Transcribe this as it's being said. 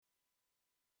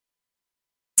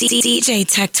DJ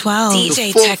Tech 12.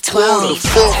 DJ Tech 12.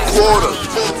 Fourth quarter.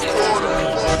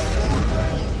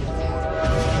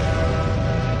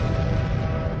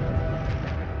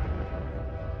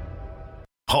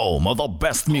 Home of the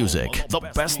best music, the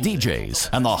best DJs,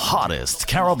 and the hottest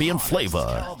Caribbean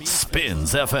flavor.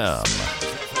 Spins FM.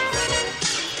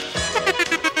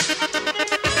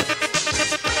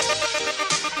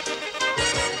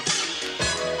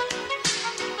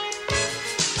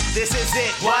 This is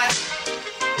it, what?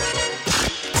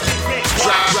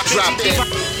 Drop it.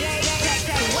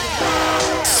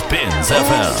 Spins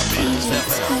FM.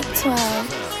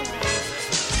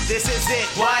 This is it,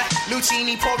 what?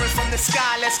 Lucini pouring from the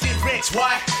sky, let's get rich,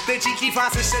 what? The G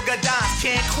Vines and Sugar Dimes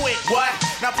can't quit, what?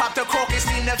 Now pop the cork and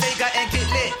steam the Vega and get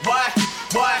lit, what?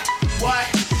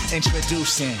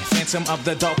 Introducing Phantom of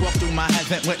the Dark, walk through my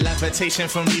heaven with levitation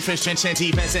from reefers, drenching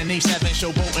defense and E7,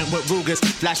 showboating with Rugers,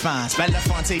 flash vines,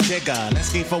 Belafonte Digger.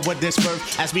 Let's get forward this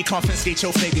birth as we confiscate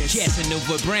your figures.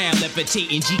 Casanova Brown,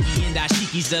 levitating Jiki and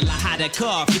Ashiki's the Lahada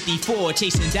car, 54,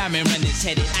 chasing diamond runners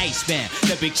headed icebound.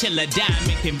 The big chiller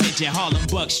diamond convention, Harlem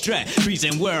Buck strut,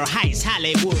 freezing world heights,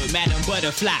 Hollywood, Madam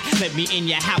Butterfly. Let me in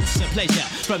your house, a pleasure.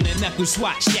 From the knuckle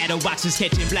swatch, shadow boxes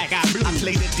catching black eye blue. I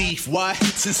play the thief, what?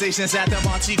 Sensations at the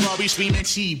Monte we screaming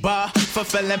Chiba,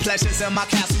 fulfilling pleasures in my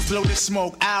castles, blow the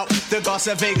smoke out. The Goss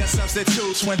of Vegas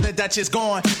substitutes when the Dutch is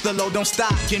gone. The load don't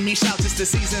stop, give me shouts, it's the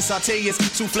season. Sauteers,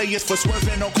 souffleurs for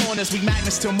swerving no corners. We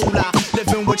magnets to moolah,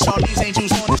 living with Charlie's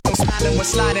angels on us, no smiling when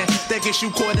sliding. That gets you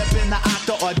caught up in the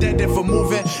octa or dead for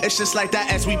moving. It's just like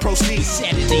that as we proceed.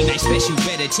 Saturday night special,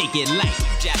 better take it light.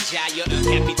 Jaja, you're the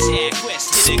capital quest.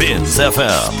 Spins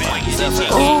FM.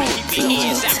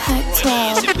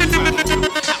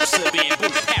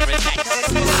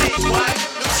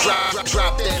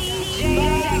 Drop it.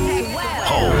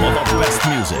 Home of the best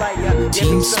music.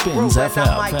 Team Spins FM.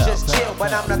 I might just chill,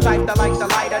 but I'm the type that like to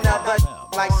light another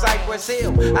like Cypress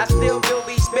Hill. I still do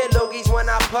be spit loogies when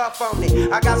I puff on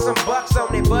it. I got some bucks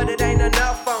on it, but it ain't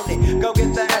enough on it. Go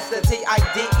get the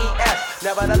STIDES.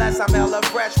 Nevertheless, I'm hella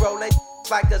fresh, rolling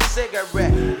like a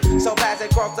cigarette. So pass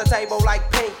it across the table like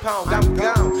ping pong. I'm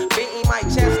gone, beating my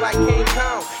chest like King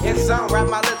Kong. It's on, wrap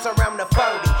my lips around the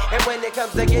 40. And when it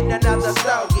comes to getting another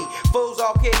stogie, fools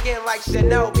all kick in like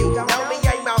Shinobi. Know me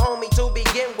ain't my homie to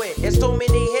begin with. It's too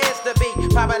many heads to be.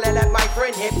 Probably let my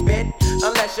friend hit bit.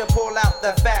 Unless you pull out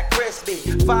the fat crispy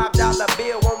 $5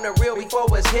 bill on the real before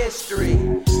it's history.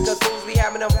 Cause fools be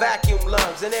having them vacuum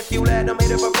lungs. And if you let them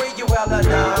hit it for free, you hella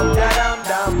dumb.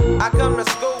 Da-dum-dum. I come to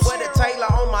school with a Taylor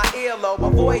on my earlobe.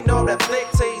 Avoiding all the thick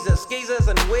teasers, skeezers,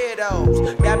 and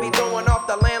weirdos that be throwing off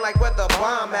the land like where the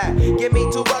bomb at. Give me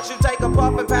 $2, you take a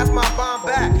puff and pass my bomb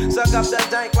back. Suck up the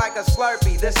dank like a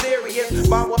Slurpee. The serious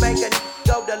bomb will make a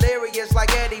go delirious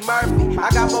like Eddie Murphy.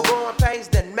 I got more growing pains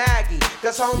than Maggie.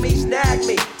 Cause homie snagged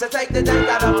me to take the dank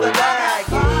out of the bag.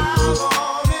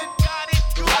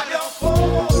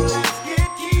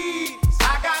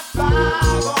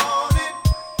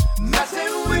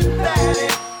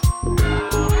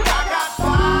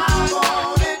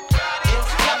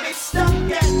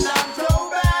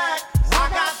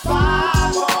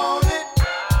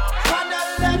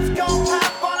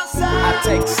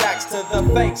 Take sacks to the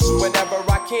face whenever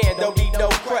I can. Don't need no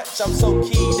crutch, I'm so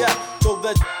keyed up. So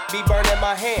the be burning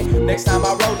my hand. Next time I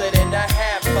roll it in the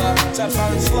hamper to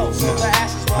burn slow. So the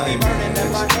ashes will be burning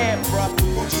in my hand, bruh.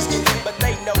 Gucci's getting, but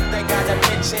they know they got a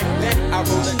mention. Then I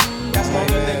roll it, that's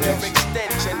longer than their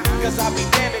extension. Cause I'll be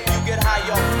damned if you get high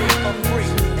off me for free.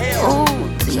 Hell.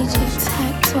 DJ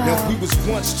Tech 12. Now we was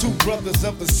once two brothers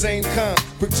of the same kind,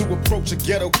 quick to approach a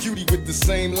ghetto cutie with the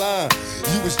same line.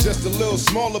 You was just a little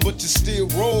smaller, but you still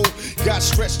rolled. Got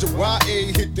stretched to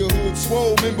YA, hit the hood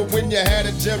swole. Remember when you had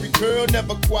a Jerry curl,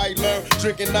 never quite learned.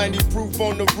 Drinking 90 proof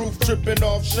on the roof, tripping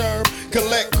off Sherm.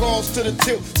 Collect calls to the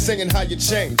tilt, singing how you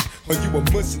changed. Or you a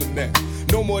Muslim now.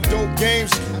 No more dope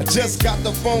games. I just got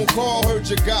the phone call, heard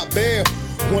you got bail.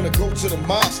 Wanna go to the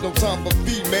mosque, no time for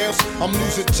females. I'm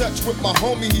losing touch with my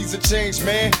homie, he's a changed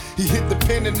man. He hit the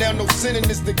pen and now no sinning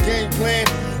is the game plan.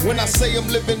 When I say I'm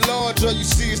living large, all you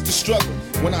see is the struggle.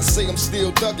 When I say I'm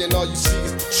still thugging, all you see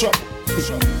is the trouble.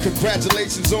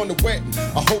 Congratulations on the wedding.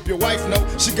 I hope your wife know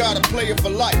she got a player for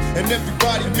life, and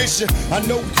everybody miss you. I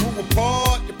know we grew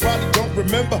apart, you probably don't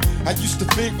remember. I used to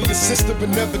think with your sister, but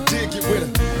never did get with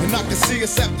her. And I can see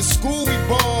us after school, we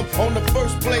bombed on the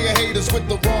first player haters with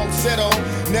the wrong set on.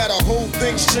 Now the whole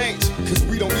thing's changed, cause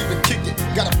we don't even kick it.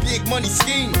 Got a big money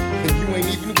scheme, and you ain't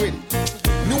even with it.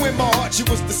 Knew in my heart you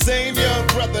was the same young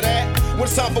brother that when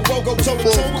it's time for Wogo toe to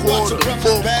toe, we watch your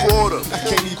brother's back. I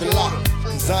can't even lie,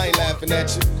 cause I ain't laughing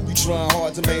at you. You trying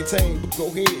hard to maintain, but go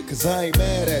ahead, cause I ain't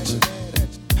mad at you.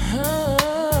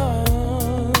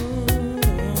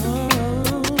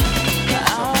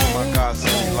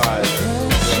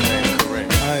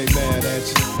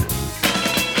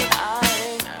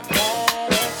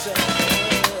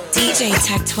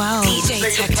 Tech 12. DJ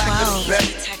Tech 12.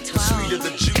 The sweeter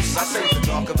the juice, I say the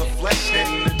darker the flesh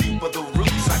and the deeper the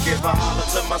roots. I give a holler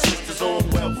to my sisters on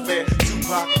welfare,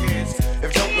 Tupac kids,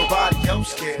 if don't nobody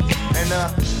else care. And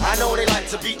I know they like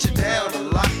to beat you down a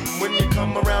lot. When you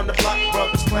come around the block,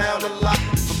 brothers clown a lot.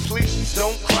 But please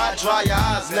don't cry, dry your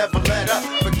eyes, never let up.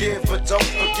 Forgive but don't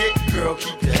forget, girl,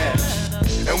 keep your head up.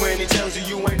 And when he tells you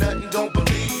you ain't nothing, don't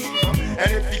believe him.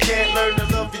 And if you can't learn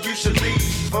to love you, you should leave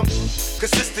him. Cause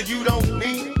sister, you don't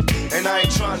need him. And I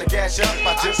ain't trying to gas you up,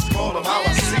 I just call them how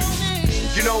I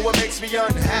see. You know what makes me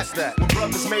unhappy? That when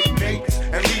brothers make babies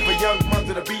and leave a young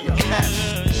mother to be a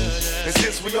pastor. And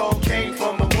since we all came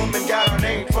from a woman, got our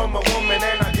name from a woman,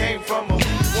 and I came from a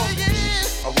woman.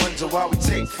 I wonder why we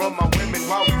take from our women,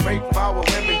 why we rape our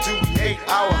women, do we hate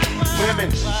our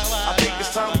women? I think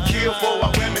it's time to kill for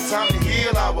our women, time to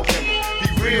heal our women,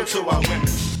 be real to our women.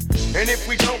 And if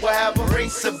we don't, we'll have a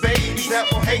race of babies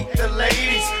that will hate the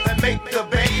ladies that make the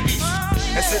babies.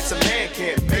 And since a man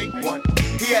can't make one,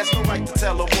 he has no right to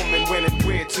tell a woman when and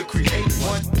where to create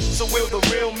one. So will the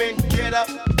real men get up?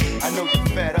 I know you're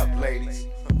fed up, ladies,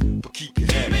 but keep your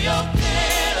head up.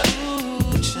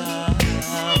 Ooh, child,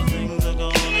 things are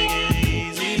gonna get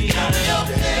easy. Keep your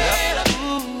head up.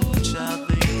 Ooh, child,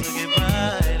 things will get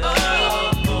brighter.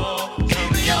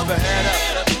 Keep your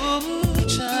head up. Ooh,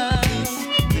 child,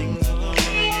 things are gonna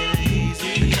get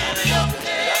easy. Keep your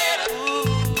head up.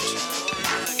 Ooh, child,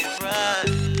 things will get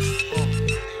brighter.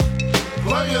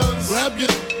 Players, grab your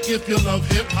if you love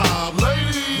hip-hop.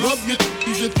 Ladies, rub your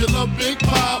titties if you love Big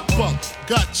Papa.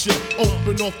 Gotcha,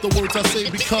 open off the words I say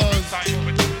because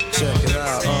check it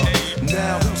out,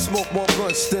 now who smoke more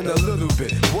blunts than a little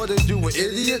bit? What are you, an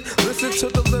idiot? Listen to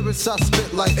the lyrics I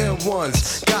spit like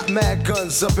M1s. Got mad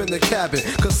guns up in the cabin,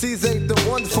 cause these ain't the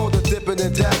ones for the dipping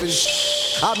and dabbing.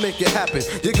 I make it happen.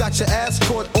 You got your ass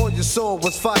caught on your soul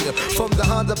was fire. From the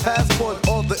Honda Passport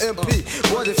or the MP.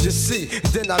 What if you see,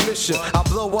 then I miss you. I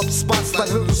blow up spots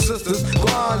like little sisters.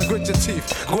 Grind, grit your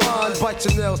teeth. Grind, bite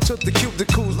your nails. Took the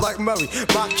cuticles like Murray.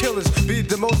 My killers be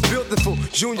the most beautiful.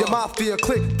 Junior Mafia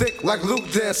click thick like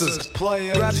Luke dancers. Grab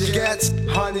your gats,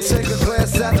 honey. Take a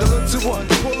glance at the little one.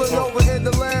 Pulling over in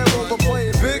the Land Rover.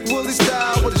 Playing Big Willie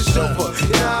style with the chauffeur.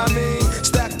 You know what I mean?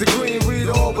 Stack the green, read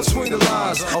all between the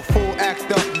lines. A full act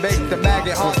up, make the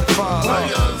maggot hard to find.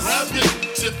 Players, rap it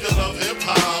if you love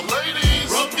hip-hop. Ladies,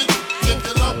 rub it if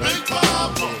you love Big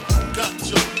Papa.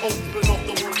 Gotcha, open up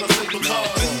the words I say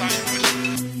because.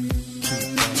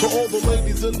 To all the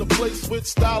ladies in the place with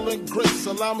style and grace,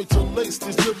 allow me to lace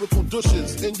these lyrical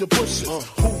douches in your bushes.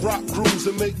 Who rock grooves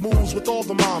and make moves with all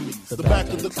the mommies. The back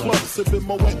of the club, sipping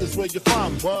Moet is where you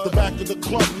find me. The back of the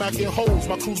club, macking holes,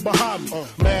 my crew's behind me.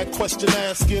 Mad question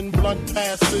asking, blunt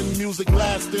passing, music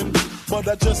lasting. But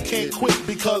I just can't quit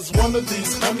because one of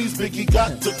these homies Biggie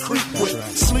got to creep with,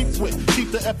 sleep with,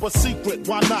 keep the ep a secret.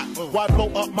 Why not? Why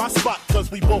blow up my spot? Cause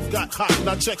we both got hot.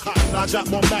 Now check hot. I got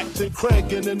more Mac than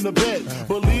Craig and in the bed.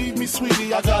 Believe me,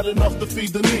 sweetie, I got enough to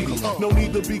feed the needy. No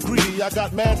need to be greedy. I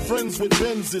got mad friends with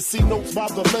Benzes. See notes by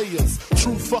the layers.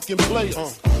 True fucking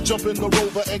players. Jump in the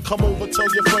Rover and come over. Tell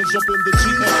your friends jump in the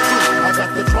GM2. I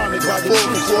got the chronic by the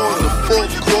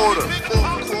fourth quarter.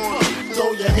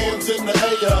 Throw your hands in the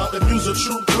air if you's a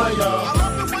true player. I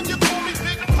love it when you call me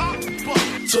Big Papa.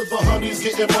 To the honeys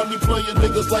getting money, playing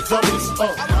niggas like dummies. I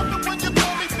love it when you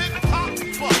call me Big Papa.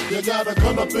 You got a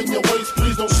gun up in your waist,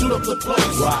 please don't shoot up the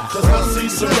place. Cause I see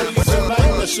some ladies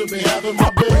tonight that should be having my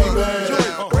baby.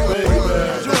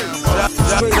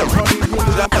 Straight up honey,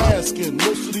 really I'm asking.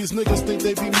 Most of these niggas think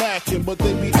they be macking, but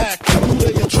they be acting. Who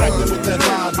they attracting with that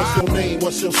line? What's your name?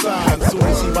 What's your sign? Soon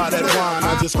as he buy that wine,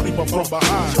 I just creep up from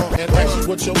behind and ask you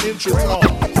what your interests are.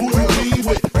 Who you be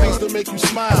with? Things to make you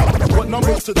smile. What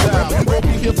numbers to dial? You gon'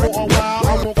 be here for a while.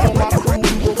 I won't call my crew.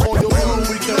 You gon' call your crew.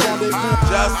 We can rendezvous.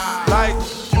 Just like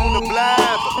you the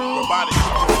blab. Your body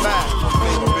keep you mad.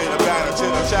 Never been a batter to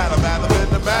the shadow. Rather than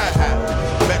the bad hat.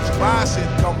 Bet you buy shit,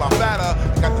 come by fatter.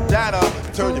 Got the data,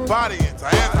 turn your body into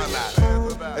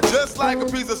antimatter. And just like a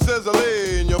piece of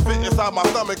sizzling, you'll fit inside my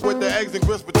stomach with the eggs and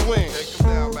grits between.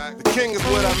 The king is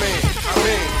what I mean.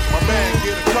 My man,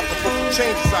 get a cup and put some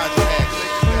change inside your hand.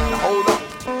 Now hold up,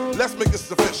 let's make this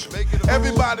official.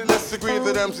 Everybody, let's agree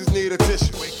that MCs need a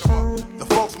tissue. The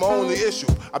funk's my only issue.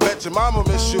 I bet your mama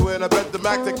miss you, and I bet the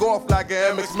Mac take off like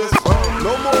an MX missile.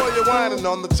 No more you whining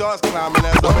on the charts climbing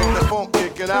as I make the funk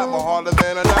kicking out more harder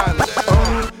than a nine.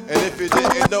 And if you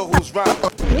didn't know who's rhyming,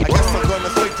 I guess I'm gonna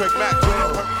say Craig Mack.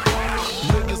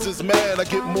 Niggas is mad, I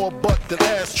get more butt than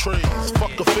ashtrays.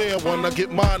 Fuck a fair one, I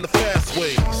get mine the fast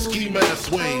way. Ski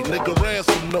mask way, nigga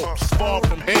ransom notes. Far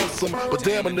from handsome, but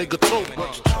damn a nigga tote.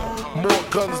 More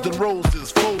guns than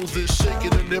roses, foes is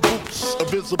shaking in their boots. A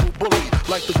visible bully,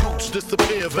 like the gooch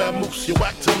disappear, vamoose, you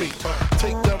whack to me.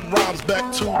 Take them rhymes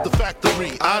back to the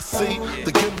factory. I see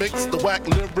the gimmicks, the whack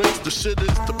lyrics, the shit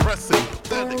is depressing,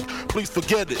 pathetic. Please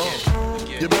forget it.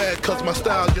 You're mad cause my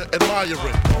style you're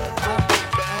admiring.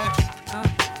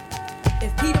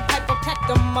 If Peter Piper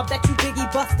pecked him, I bet you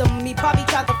Biggie bust him. He probably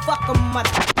tried to fuck him.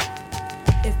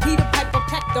 If Peter Piper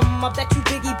pecked him, I bet you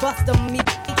Biggie bust him. He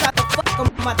tried to fuck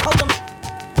him. I told him.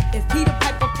 If Peter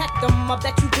Piper pecked him, I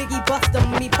bet you Biggie bust him.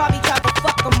 He probably tried to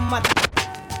fuck him.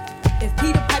 If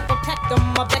Peter Piper pecked him,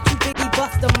 I bet you Biggie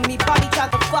bust him. He probably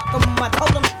tried to fuck him. I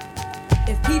told him.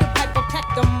 If Peter Piper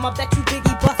pecked him, I bet you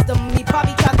Biggie bust him. He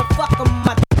probably tried to fuck him.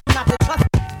 I told him not to trust him.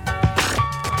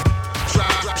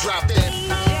 Drop that.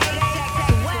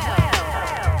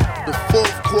 The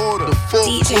fourth quarter.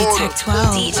 DJ Tech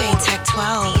 12. DJ Tech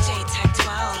 12. DJ Tech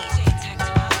 12. DJ Tech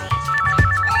 12.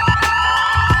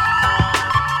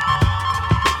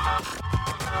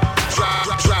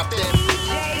 Drop that.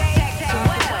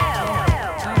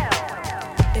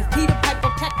 If Peter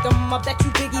Piper pecked him, I bet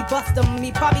you Biggie bust him.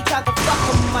 He probably tried to fuck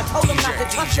him. I told him not to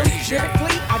trust him.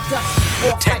 Lyrically, I dust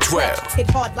him. Tech 12. Hit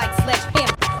hard like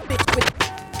sledgehammer. Bitch with.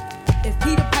 If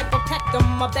Peter Piper pecked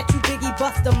him, I bet you Biggie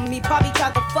bust him. He probably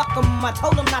tried to fuck him. I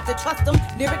told him not to trust him.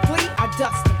 Lyrically, I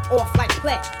dust him. Off like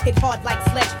pledge. Hit hard like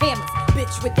sledgehammers.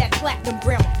 Bitch with that platinum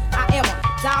grammar. I am a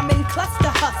diamond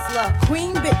cluster hustler.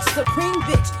 Queen bitch, supreme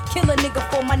bitch. Kill a nigga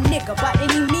for my nigga by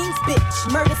any means, bitch.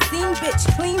 Murder scene bitch,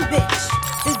 clean bitch.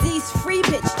 Disease free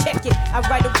bitch, check it. I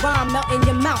write a rhyme, melt in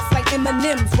your mouth like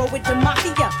M&M's. Roll with the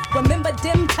mafia. Remember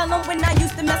them? Tell them when I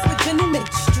used to mess with gentlemen.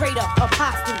 Straight up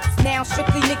apostles. Now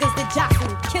strictly niggas that jostle.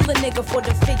 Kill a nigga for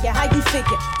the figure. How you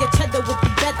figure? Your cheddar would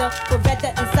be better. Beretta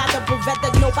inside the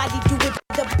Beretta. Nobody do it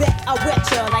the bet. I wet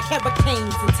ya like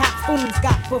hurricanes and typhoons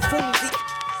got buffoons.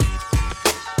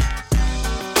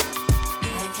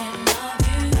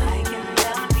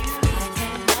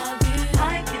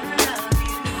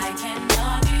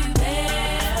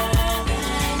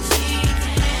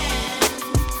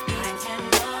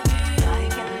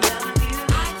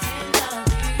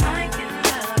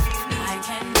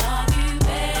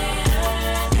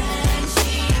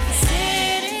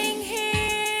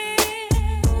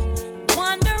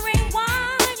 Wondering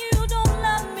why you don't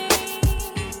love me.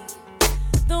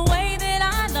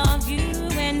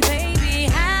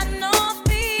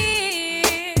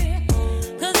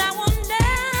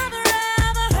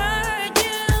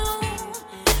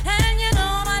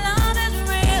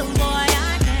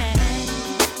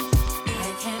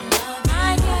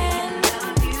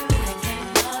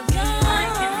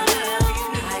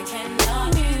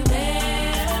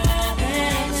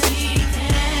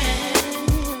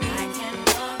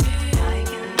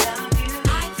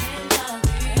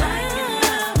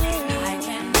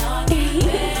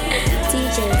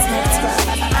 DJ Tech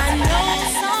 12.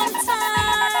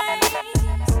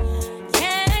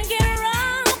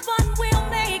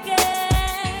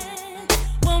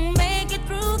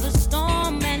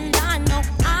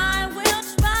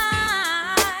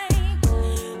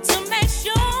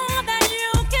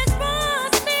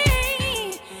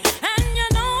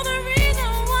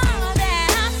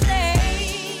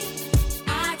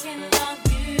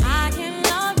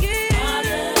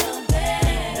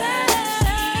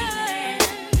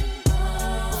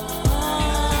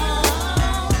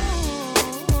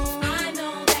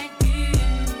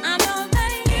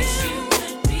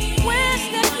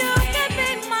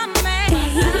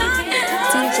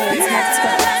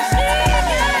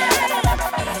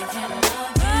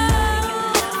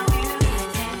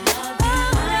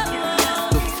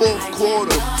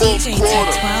 DJ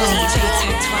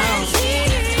Tech 12.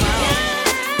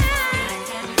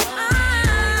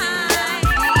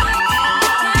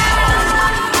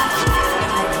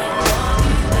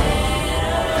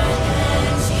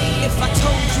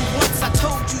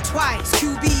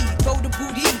 QB, throw the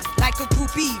booty like a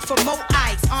groupie for more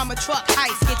ice. Armor truck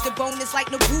heist, get the bonus like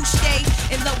Nabuche.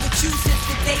 In love with you since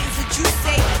the days that you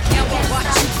say. Now I watch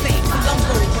you play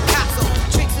Columbo, Picasso,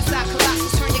 tricks inside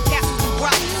Colossus, turn your castle to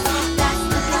rocks.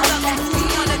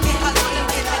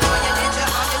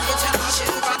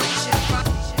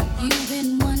 You've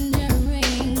been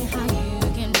wondering how you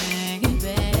can make it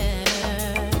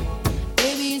better.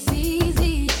 Baby, it's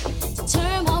easy to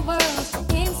turn my world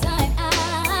inside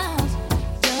out.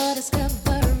 Your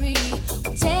discovery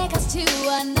will take us to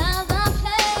another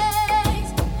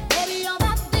place. Baby, on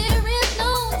that there is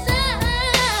no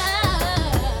time.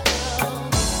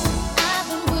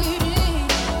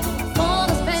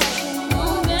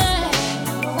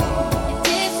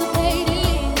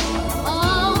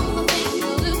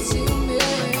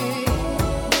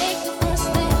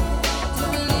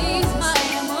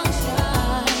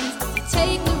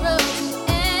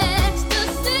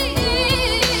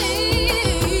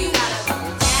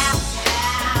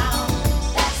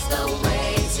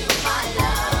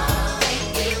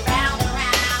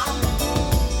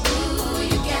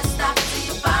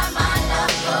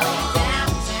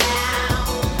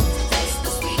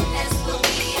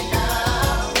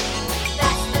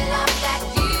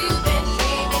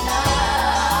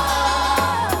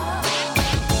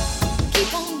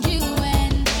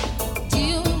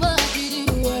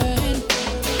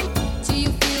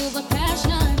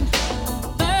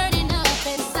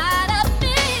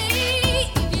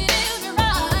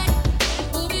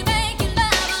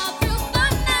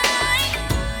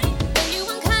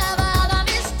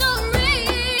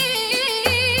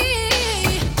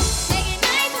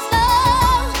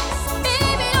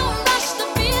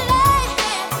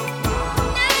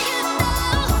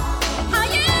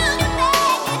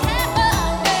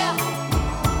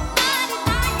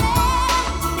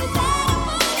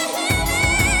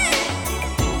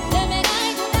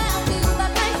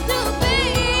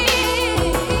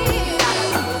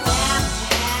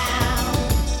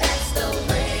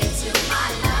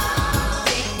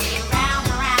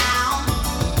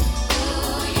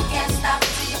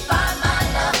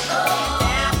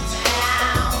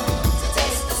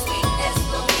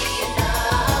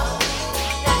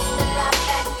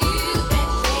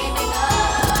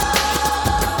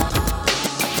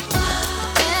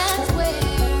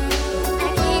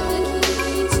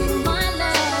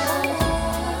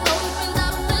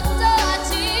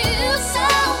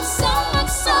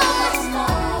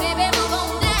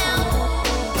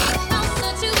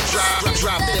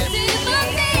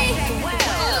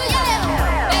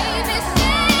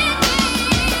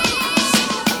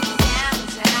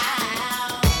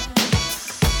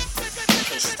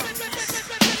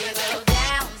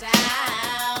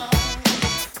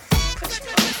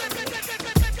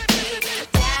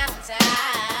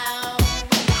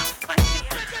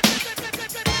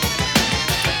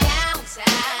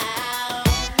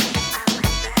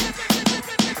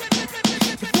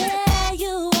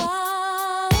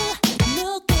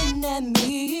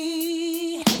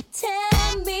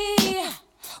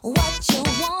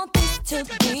 to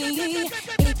be.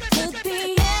 It could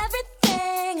be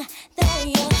everything that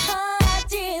your heart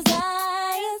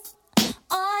desires.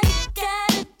 All you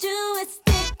gotta do is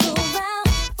stick around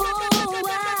for a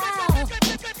while.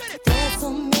 There's so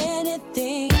many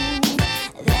things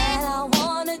that I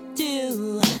wanna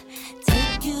do.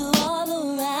 Take you all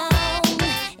around.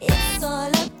 It's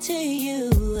all up to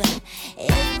you.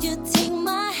 If you take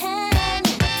my hand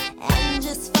and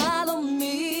just follow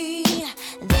me,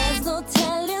 there's no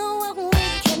telling what we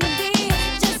can be.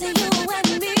 Just you and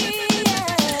me,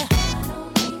 yeah. I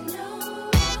don't need no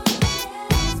one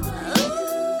else but you.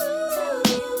 Tell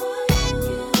me what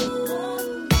you want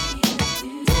me to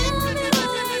do. Tell me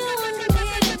what you want me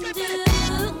to do.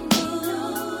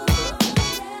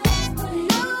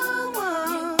 No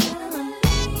one can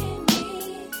leave me,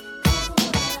 'cause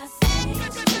what I say is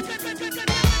true.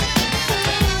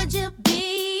 Could you be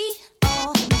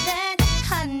all that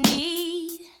I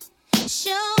need?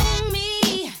 Show me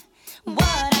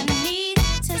what I need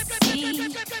to see.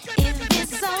 If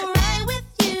it's alright with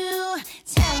you,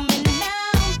 tell me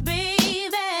now,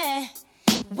 baby.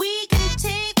 We can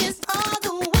take this all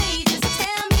the way. Just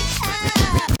tell me how.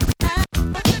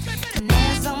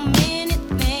 There's so many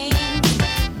things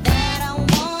that I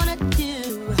wanna do.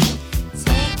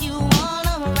 Take you all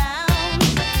around.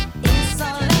 It's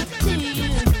all up to you.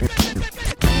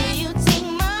 Will you take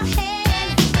my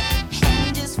hand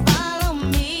and just follow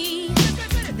me?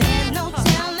 There's no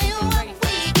telling what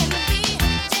we can be.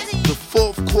 Just The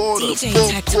fourth quarter. DJ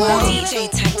fourth Tech quarter. 12. DJ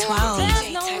Tech 12. There's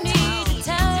no need to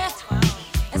tell you.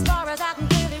 As far as I can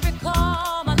clearly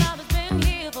recall, my love has been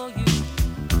here for you.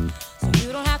 So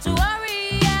you don't have to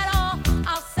worry at all.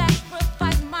 I'll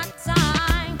sacrifice my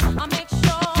time. I'll make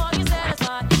sure you're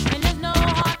satisfied. And there's no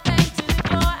hard thing to the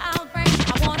floor I'll break.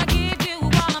 I wanna give you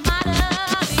all of my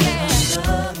love, yeah.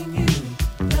 Loving you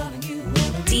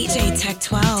every DJ Tech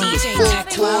 12. DJ Fourth Tech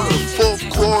 12. quarter. Fourth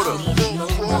quarter.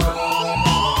 Fourth quarter.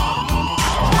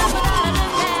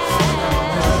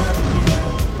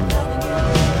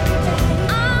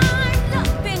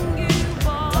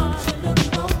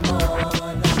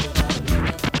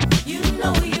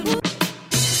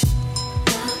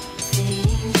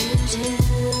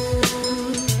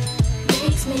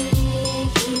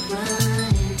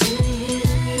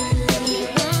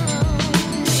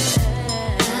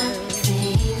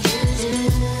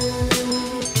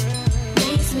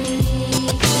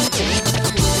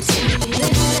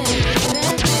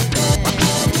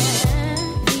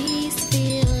 These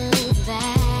feelings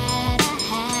that I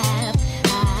have,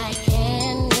 I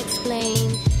can't explain,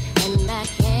 and I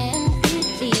can't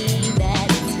believe that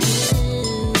it's you.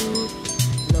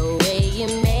 The way you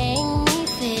make me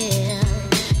feel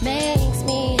makes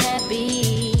me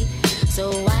happy. So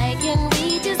why can't we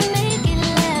just make it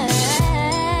last?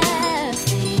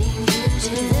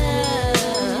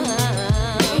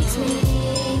 Makes me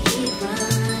keep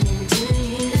running to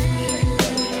you.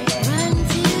 Run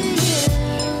to you,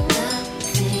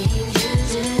 things you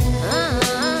do.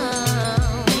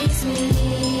 Makes me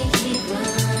keep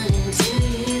running to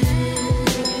you.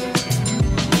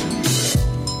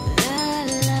 The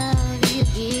love you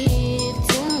give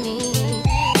to me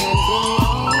can be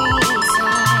only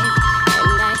side,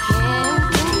 and I can't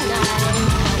deny.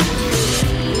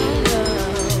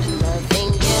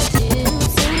 Nothing you do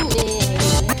to me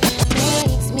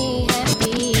makes me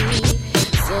happy.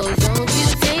 So don't you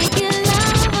take your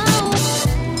love out.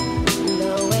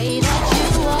 The way that you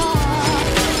walk,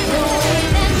 the way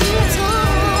that you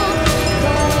talk,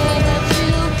 the way that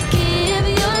you give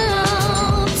your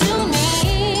love to me.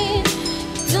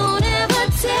 Don't ever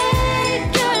take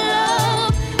your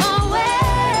love away.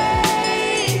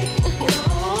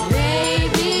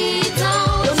 Baby,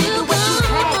 don't you go.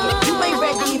 You ain't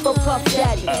ready for Puff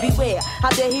Daddy. Beware,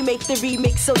 how dare he make the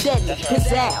remix so deadly?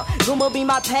 Pizzazz, Guma be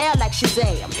my pal like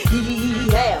Shazam.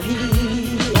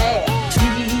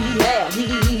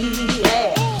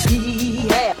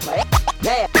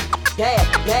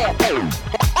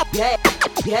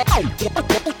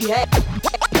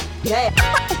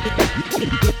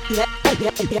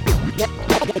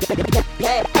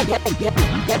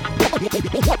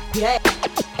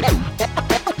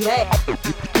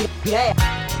 Yeah,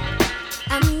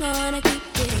 I'm gonna keep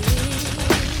it.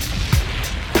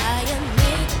 How you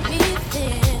make me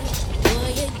feel, boy,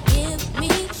 you give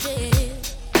me chills,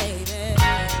 baby.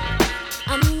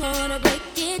 I'm gonna break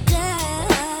it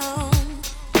down.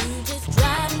 You just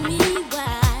drive me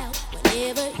wild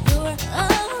whenever you're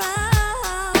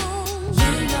around.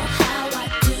 You know how I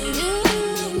do. You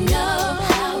know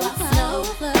how I flow.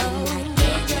 And I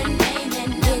get your name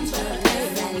and number.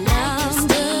 I like you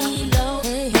steal low.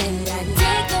 And I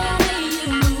take away you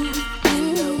move.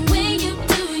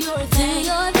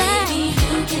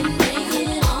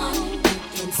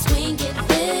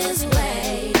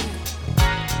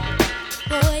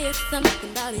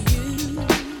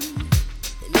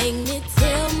 make me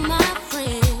tell my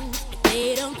friends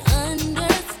they don't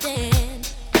understand.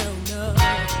 No,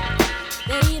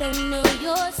 they don't know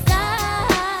your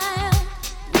style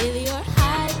with your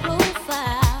high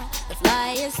profile, the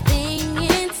flyest thing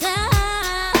in town.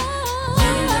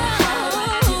 You know how I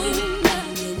do,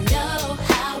 you know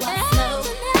how I flow,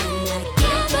 and I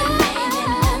give your name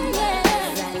and number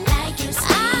 'cause I like you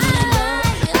so.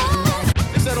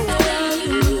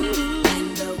 And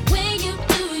the way you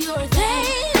do your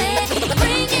thing,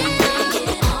 bring it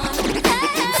on.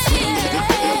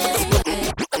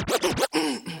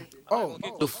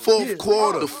 The fourth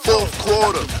quarter.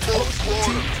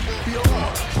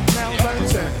 Now learn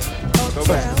to go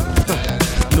back.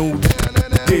 No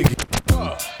digging.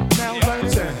 Now learn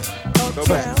to go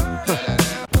back.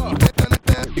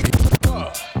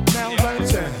 Now learn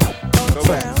to go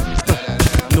back.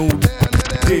 No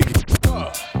digging.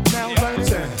 Now learn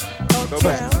to go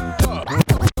back.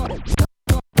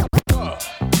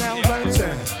 Now learn to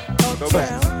go back.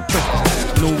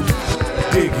 No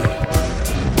digging.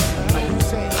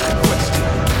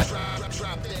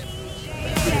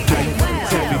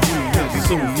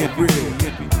 Get real.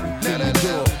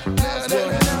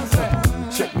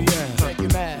 Check me out.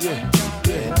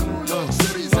 Yeah.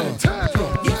 Cities on time.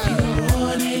 If you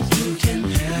want it, you can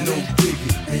have it.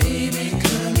 Baby,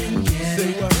 come and get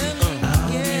it. I'll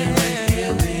be right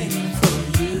here waiting for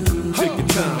you. Take your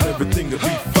time, everything will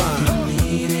be fine. You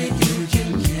need it, you can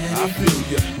get it. I feel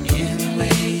ya. Any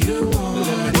way you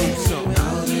want it.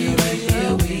 I'll be right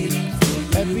here waiting for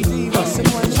you. Every diva,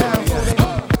 someone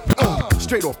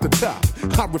straight off the top,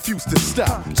 I refuse to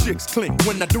stop. Chicks cling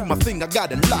when I do my thing, I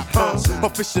got it locked.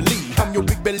 Officially, I'm your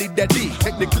big belly daddy.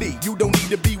 Technically, you don't need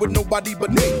to be with nobody but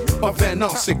me. A Van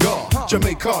Al cigar,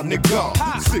 Jamaica nigga,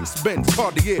 6 Benz,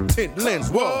 Cartier, tint lens.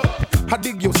 Whoa, I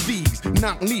dig your steeds,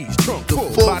 knock knees, trunk full,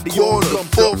 body on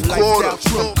lumped up, lifestyle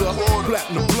trunk up,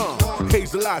 platinum blonde,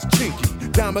 hazel eyes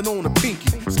chinky, diamond on a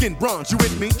pinky, skin bronze. You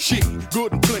with me? She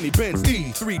good and plenty. Benz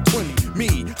E320,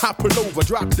 me. I pull over,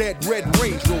 drop that red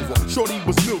Range Rover. Shorty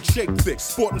was milkshake thick,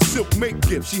 sporting silk make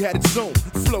gift. She had its own,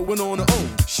 flowing on her own.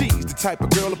 She's the type of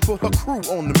girl to put her crew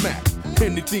on the map.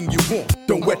 Anything you want,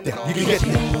 don't wet that, you can get that.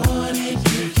 If you want it,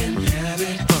 you can have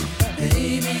it.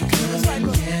 Baby, come and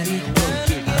get it.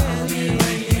 I'll be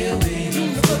right here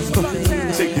waiting for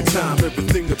you. Take your time,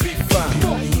 everything will be fine. You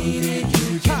need it,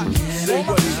 you can get it. Say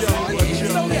what y'all.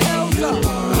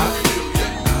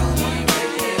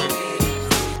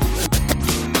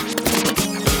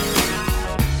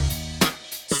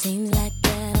 Seems like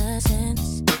ever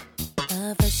since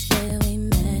the first day we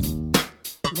met,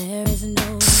 there is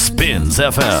no Spins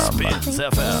FM.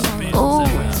 Oh,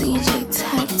 DJ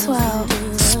Tech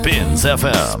 12. Spins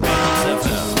FM.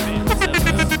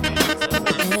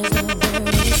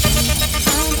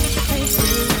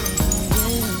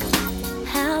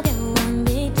 How can one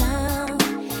be down?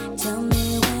 Tell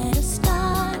me where to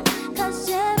start. 'Cause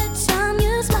every time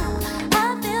you smile, I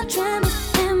feel tremors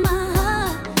in my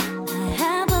heart. I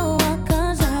have a one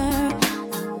concern.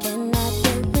 How can I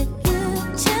get with you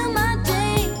till my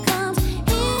day comes?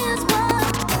 Here's what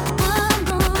I'm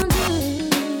gonna do.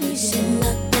 You should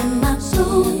look in my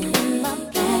soul.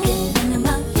 Thinking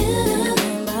about you.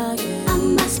 I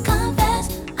must confess,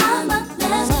 I'm a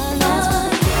blessed boy.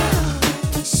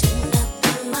 You should look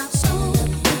in my soul.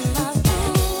 Thinking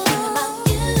about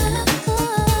you.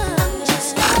 I'm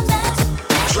just a mess.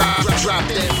 Drop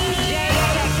that.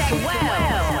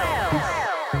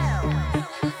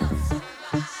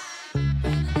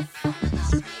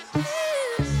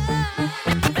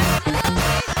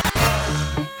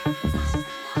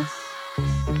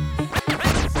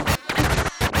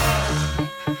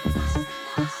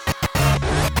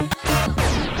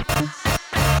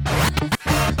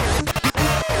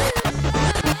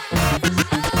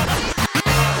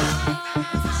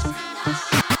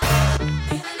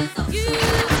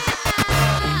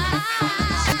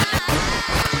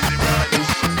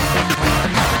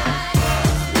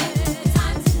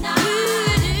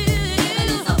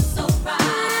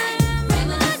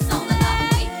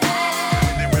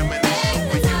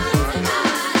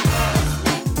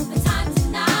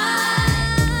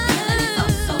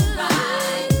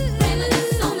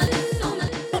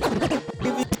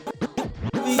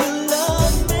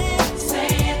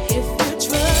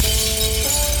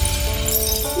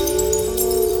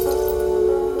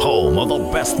 Home of the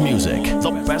best music,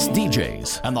 the best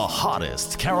DJs, and the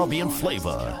hottest Caribbean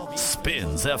flavor.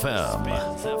 Spins FM.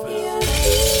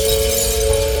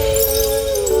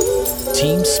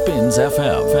 Team Spins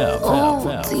FM. Oh,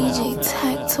 DJ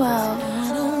Tech 12.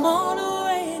 I don't wanna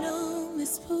rain on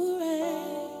this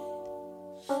parade,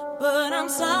 but I'm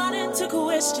starting to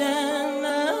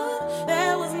question.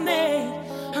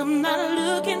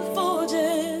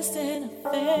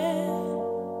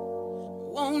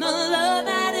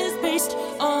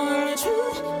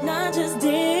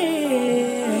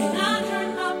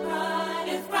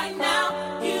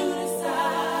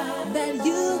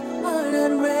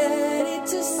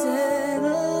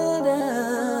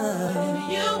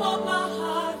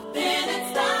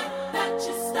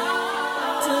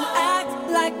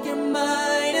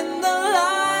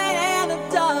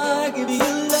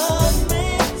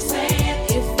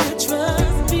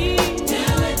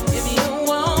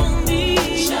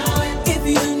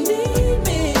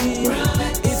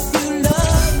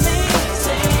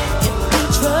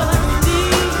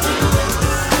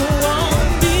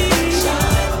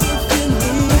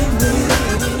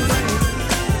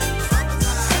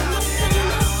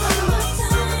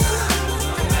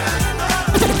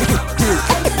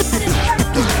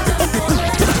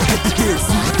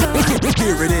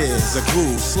 Here it is, a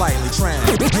groove slightly trans.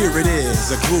 Here it is,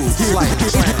 a groove slightly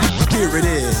trans. Here it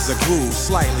is, a groove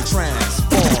slightly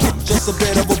transformed. Just a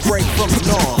bit of a break from the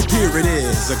norm. Here it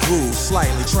is, a groove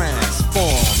slightly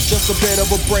transformed. Just a bit of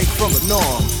a break from the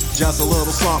norm. Just a little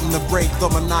something to break the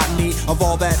monotony of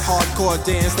all that hardcore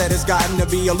dance that has gotten to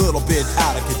be a little bit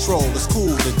out of control. It's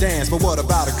cool to dance, but what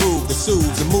about a groove that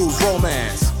soothes and moves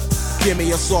romance? Give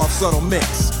me a soft, subtle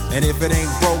mix, and if it ain't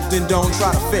broke, then don't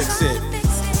try to fix it.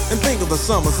 And think of the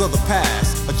summers of the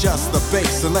past. Adjust the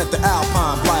bass and let the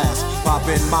Alpine blast. Pop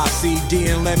in my CD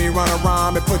and let me run a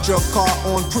rhyme and put your car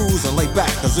on cruise and lay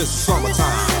back, cause it's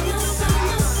summertime.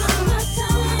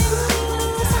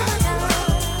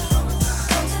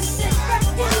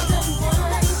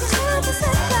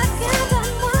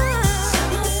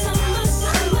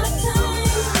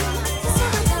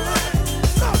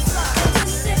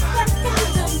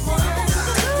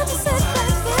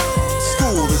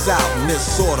 Out in this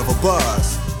sort of a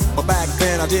buzz, but back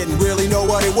then I didn't really know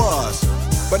what it was.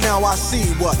 But now I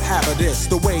see what happened is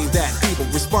the way that people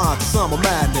respond to summer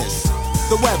madness.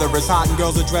 The weather is hot and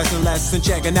girls are dressing less and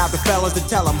checking out the fellas to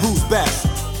tell them who's best.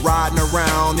 Riding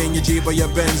around in your Jeep or your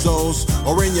Benzos,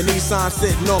 or in your Nissan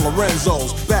sitting on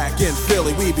Lorenzo's. Back in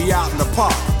Philly we be out in the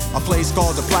park. A place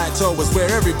called the Plateau is where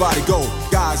everybody go.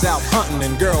 Guys out hunting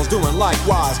and girls doing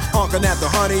likewise. Honking at the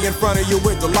honey in front of you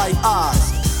with the light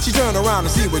eyes. She turn around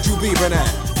and see what you beeping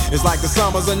at. It's like the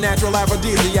summer's a natural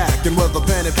aphrodisiac. And with a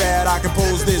pen and pad I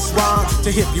compose this rhyme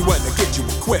to hip you and to get you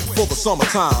equipped for the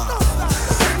summertime.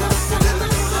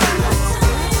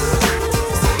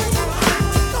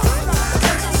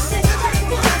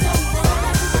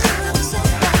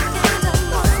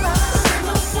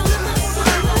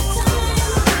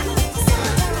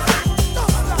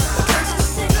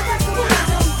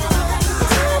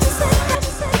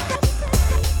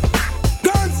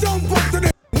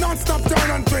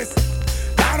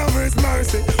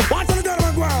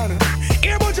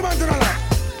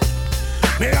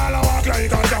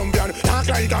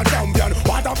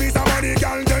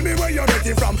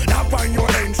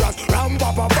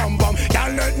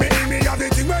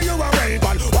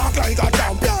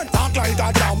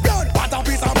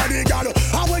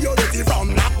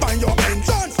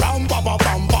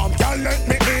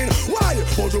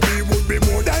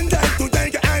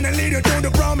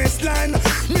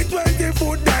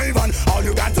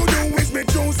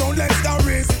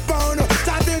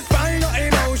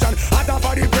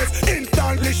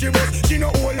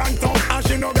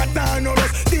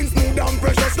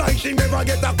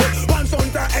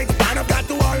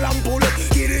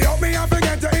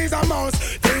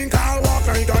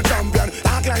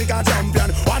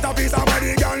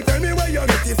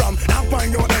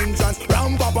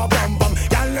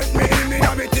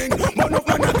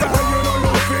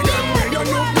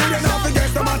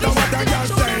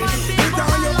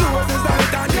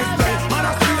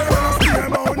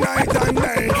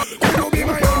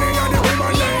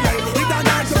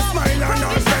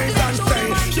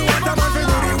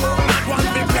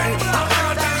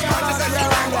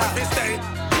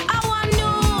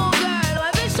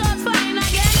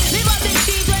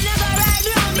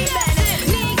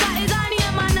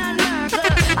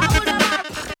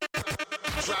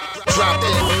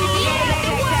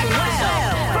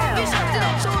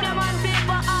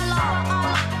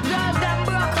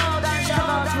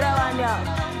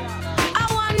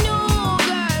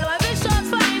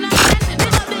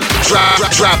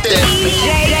 Drop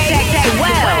that.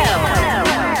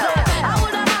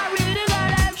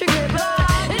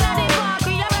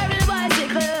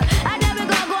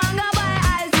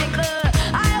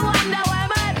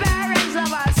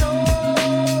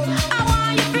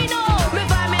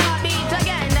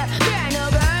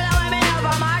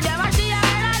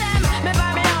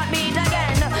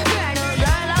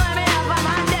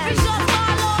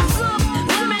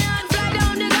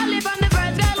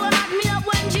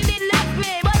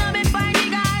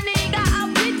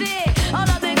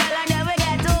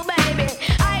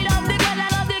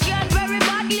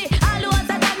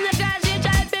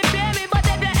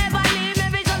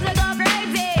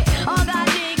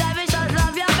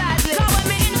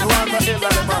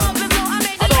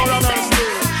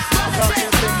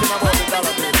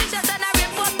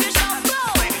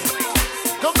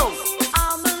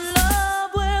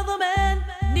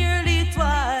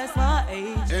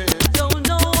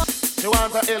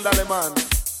 Man.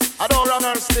 I don't run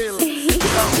her still.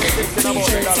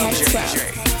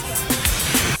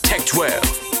 Tech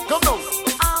 12. Come on.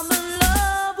 I'm in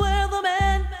love with a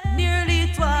man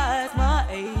nearly twice my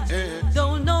age.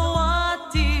 Don't know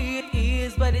what it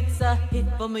is, but it's a hit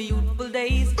for my youthful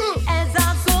days. As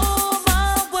I go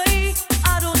my way,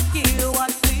 I don't care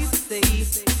what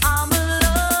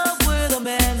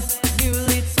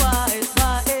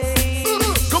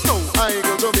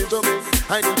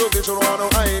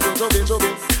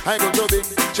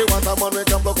She want a man we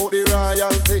can block out the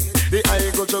royalty. The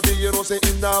high girl should be, you know, say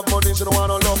in that money. She don't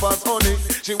want no lovers, honey.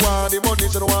 She want the money,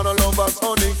 she don't want no lovers,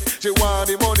 honey. She want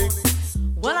the money.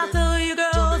 Well, I tell you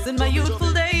girls, in my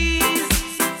youthful days,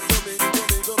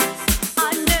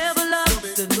 I never loved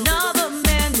another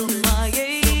man my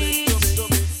age.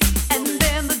 And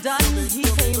then the Don, he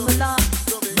came along,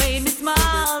 made me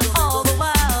smile all the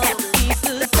while. He's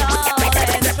still tall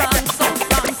and strong, so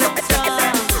strong, so strong.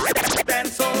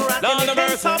 Dance on rock, and the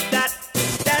hands up that.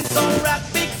 Dance on rock,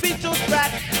 big feet to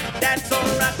crack. Dance on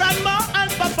rock, grandma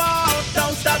and papa,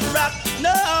 don't stop rock,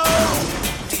 no.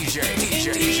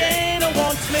 Indiana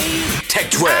wants me, Tech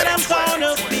 12. and I'm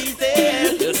gonna be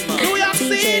there. New York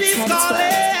City's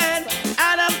calling,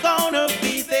 and I'm gonna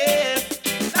be there.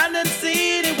 London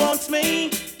City wants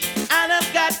me, and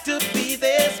I've got to be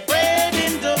there.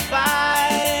 Spreading the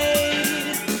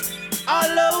vibe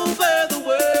all over the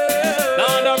world.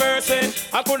 Lord of mercy,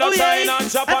 I could have signed on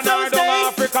Japan or down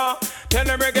Africa. Tell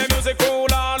them reggae music rule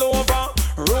all over.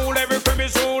 Rule every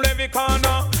crevice, rule every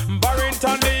corner.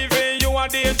 Barrington leaving, you a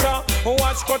danger.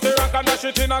 Watch cut the rock and dash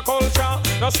it in a culture.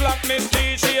 No slackness,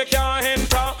 DJ can't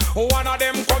enter. One of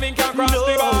them coming can cross the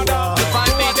border. One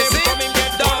of them coming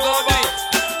get down on it.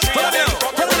 Hold on.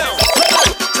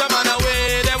 Jaman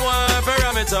away, them want to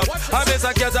ram it up. I miss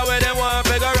a cat away, them want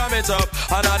to ram it up.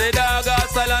 And all the dog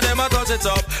style and them a touch it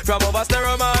up. From over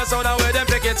stereo man, sound away them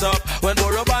pick it up. When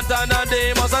Borough Bantan and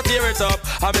they must a tear it up.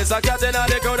 I miss a cat in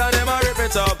the crowd and them a rip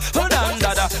it up. Hold on,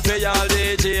 dada, pay all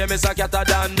DJ, miss a cat a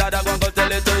dan, dada. Go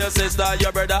tell it to your sister,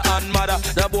 your brother and mother.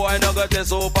 The boy no got this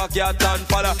super cat and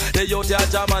father. The youth a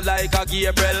jamming like a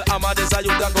Gabriel Amma. This a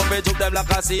youth a come to them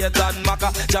like a Satan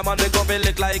Maka. Jamming me come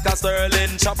lick like a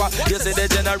Sterling chopper. You see the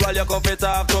general, you come to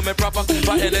talk to me proper.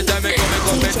 But anytime me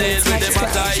come deal with the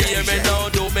matter. Hear me now,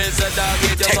 do me say that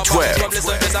get your supper. From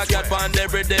listen, miss a cat band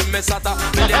every day, me sata.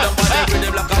 Me lay down on every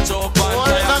day like a choke on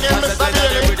fire. I said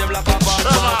every day like a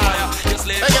bonfire. You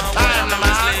sleep on fire, now me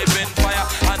sleep in fire.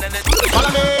 And then it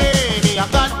follow me, I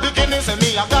got bikini, say me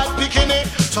I got bikini.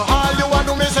 So all you want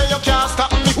do me say you can't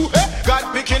stop me.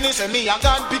 Got bikini, say me I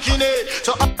got bikini.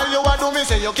 So all you want do me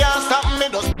say you can't stop me.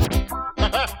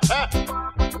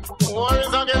 What is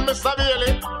again, Mr.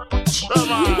 Bailey?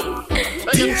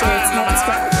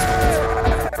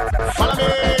 Follow me,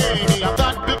 I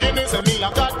got bikini, say me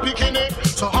I got bikini.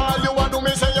 So all you want do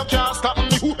me say you can't stop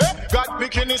me. Got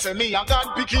bikini, say me I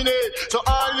got bikini. So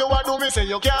all you want do me say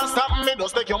you can't stop me.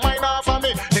 Just take your mind off of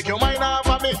me, take your mind off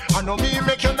of me. I know me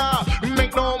make you now,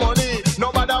 make no money.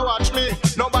 Nobody watch me,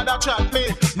 nobody chat me.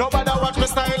 Nobody watch me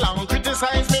style and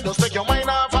criticize me. Just take your mind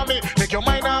off of me, take your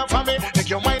mind off of me, take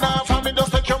your mind off of me.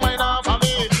 Just take your mind off of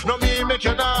me. No me make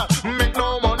you now, make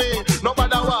no money.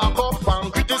 Nobody walk up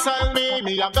and criticize me.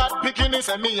 Me I got bikini,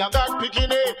 say me I got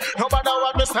bikini. Nobody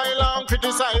watch me style and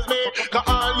criticize me. Cause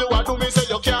all you want do me say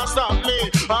you can't stop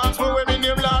me. Ask me where me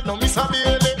name Lord, no Mr.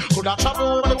 Bailey. Could I travel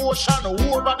over the ocean,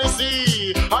 over the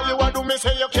sea? All you want do me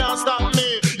say you can't stop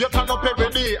me. You turn up every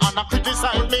day and I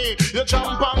criticize me. You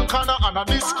jump on corner and I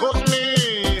discuss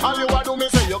me. All you want do me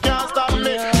say you can't stop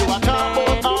me. You a talk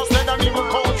about house, then I even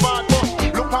count fat.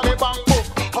 Look at the bank book,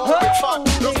 how big fat.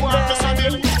 Look what Mr.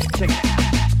 Bailey.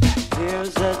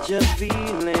 There's such a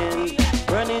feeling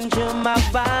running through my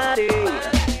body,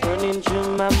 running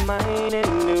through my mind,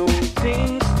 and new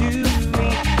things to me.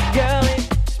 Girl, it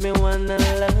makes me wanna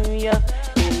love ya.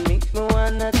 It makes me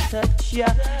wanna touch ya.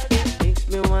 It makes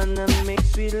me wanna make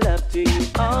sweet love to you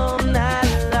all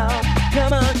night long.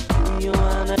 Come on, do you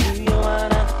wanna, do you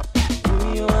wanna, do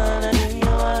you wanna, do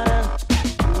you wanna,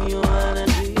 do you wanna,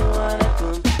 do you wanna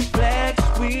come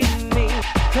flex with me?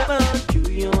 Come on, do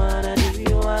you wanna, do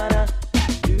you wanna,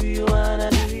 do you wanna,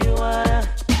 do you wanna,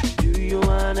 do you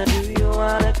wanna, do you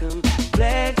wanna come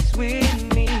flex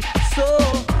with me? So,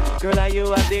 girl, are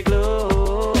you at the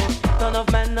glow? None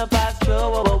of men no pass through,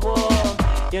 whoa, whoa, whoa.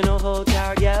 You know how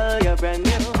car girl, you're brand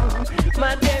new.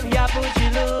 My damn, ya push you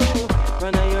low.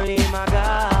 Run on your name, my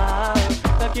girl.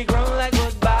 Make you grown like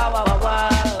goodbye, wow, wow, wow.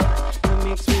 You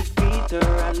mix with Peter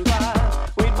and Paul.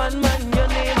 With man, your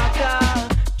name I call.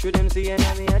 Through them see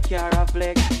enemy a car a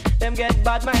flex. Them get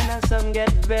bad mind and some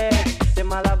get vexed.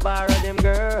 Them all a borrow them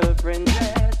girlfriend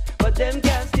dress. But them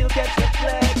can still catch a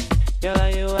flex. Girl,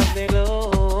 you have the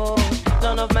glow.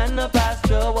 None of men no pass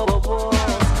through, whoa, whoa, whoa.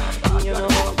 You know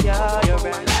how car you're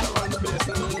brand.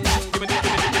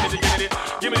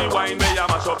 Give me the wine where you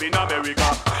mash up in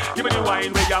America. Give me the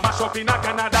wine where you mash up in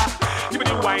Canada. Give me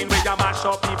the wine where you mash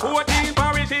up in 14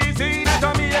 parishes in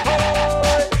Jamaica.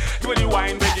 Give me the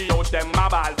wine where the house them a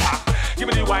ball pack. Give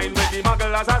me the wine where the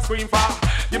mugglers a scream for.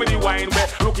 Give me the wine where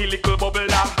rookie little bubble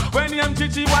da. When you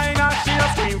Gigi wine and she a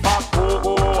scream for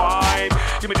cocoa wine.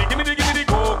 Give me the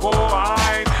cocoa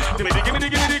wine. Give me the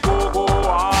cocoa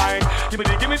wine. Give me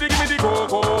the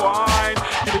cocoa wine.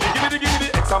 Give me the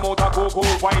X amount of cocoa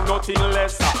wine, nothing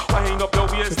less. Wind up your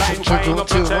waistline, wind up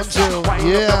your chest, wind up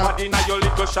your body now your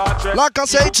little short dress. Like I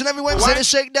say, each and every Wednesday, the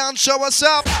Shakedown Show, what's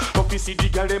up? Big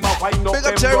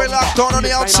up Terry locked on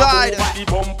the outside.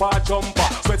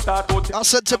 I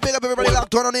said to big up everybody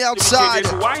locked on the outside.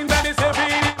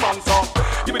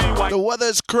 The weather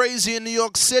is crazy in New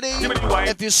York City.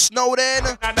 If you're snowed in,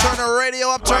 turn the radio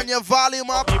up, turn your volume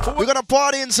up. We're gonna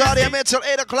party inside here till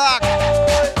 8 o'clock.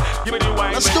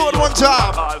 Let's do it one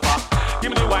time.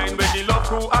 Give me the wine where the love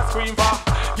crew a scream for.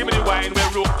 Give me the wine where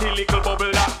rookie little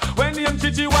bubble da. When the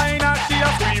Gigi wine and she a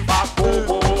scream for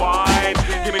cocoa wine.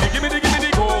 Give me the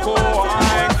cocoa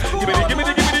wine. Give me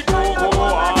the cocoa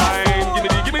wine.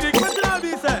 Give me the.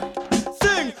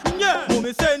 Sing, yeah.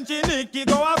 Mummy Senchi Nicky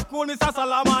go up school, Mr.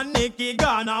 Salaman Nicky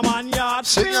Ghana man yard.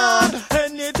 Sing on.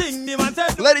 Anything the man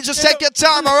said. Ladies, just take your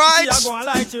time, alright?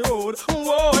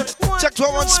 Check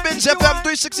 12 on Spins FM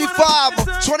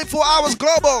 365. 24 hours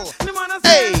global.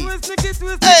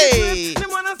 Hey.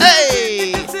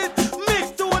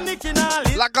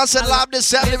 Like I said, live this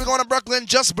Saturday, we're going to Brooklyn,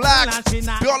 Just Black,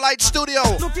 Pure Light Studio.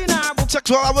 Check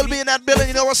 12, I will be in that building,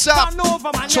 you know what's up? Oh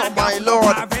my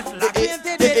Lord.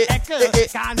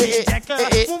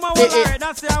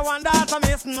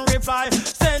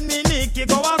 Send me Nicky,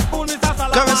 go to school, Mr.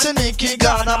 Salaman. Come and Nicky,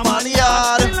 Ghana man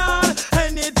yard.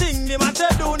 Anything the man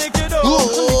said do, Nicky do.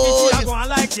 Nicky, she a go and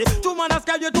like it. Two man ask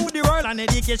you to the world and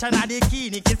education are the key.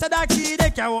 Nicky said that key,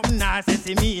 they can open nice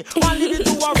to me. One leave it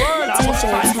to a world.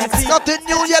 Nothing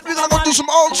new yet, we're gonna go do some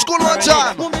old school one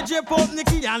time. Mummy J pose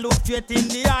Nicky and look straight in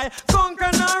the eye. Conquer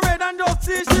and red and just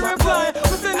see she reply.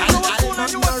 We send her to a school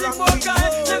and you a think about guy.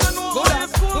 Never know how the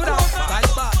school goes.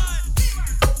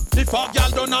 If a girl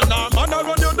done a norm, man a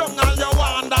run you down and you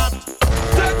want that.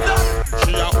 Take that.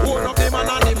 She a own up the man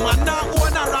and the man a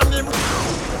own around him.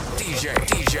 DJ.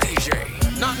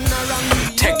 Nothing around me.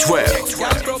 Tech 12.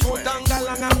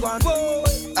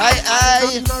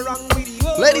 Aye.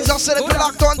 Ladies, I said if you're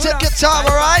locked on, take your time,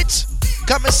 alright?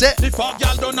 Come and sit. If a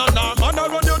girl done a norm, man a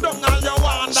run you down and you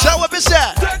want that. So what we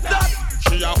say? Take that.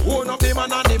 She a own up the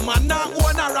man and the man a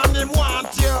own around him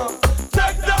want you.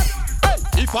 Take that.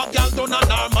 If a girl done a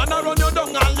norm, man a run you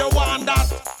down and you want that.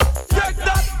 Take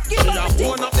that. She a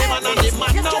own up the man and the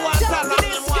man a want around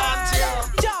him want you.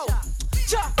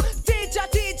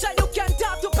 Teacher, you can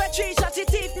talk to Patricia. She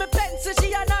teach me pencil,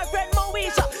 she and her friend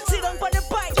Moesha. Sit down on the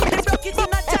bike, they broke it in a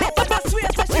time. But I swear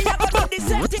that she a go do the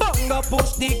same thing. Bunga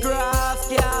push the grass,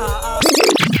 yeah.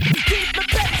 Teach me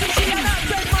pencil, she and her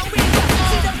friend Moesha.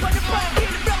 Sit down on the bike, they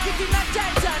broke it in a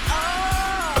time. Oh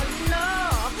no,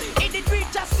 it did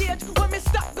reach a stage when me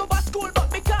stop go back school, but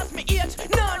because me age.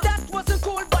 No, that wasn't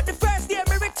cool, but the first day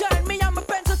me return, me and my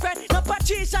pencil friend, no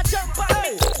Patricia jump on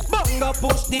me. Bunga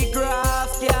push the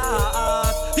grass, yeah.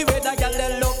 The way that girl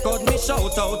look out, me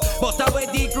shout out. But the way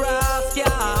the grass, yeah.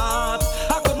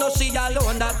 I could not see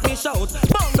alone that me shout.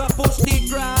 Bunga push the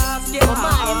grass, yeah. Oh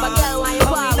my, if a girl want you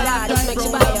to have that, it makes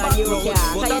you buy a new car.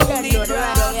 Can you get no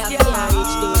drive, you can't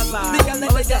reach this far.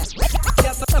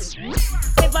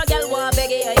 If a girl want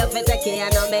beg you, you fit take care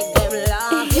and make them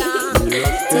laugh,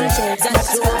 yeah. Just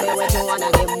show me what you wanna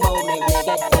give more, make me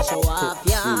get the show off,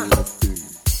 yeah.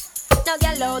 No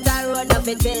girl out the road, no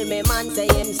fit tell me man say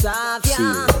him soft,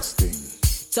 yeah.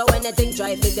 So when the thing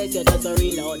try to get you, just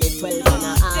reload it 12 and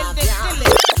a half, yeah.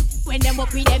 When them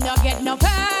up with them, you get no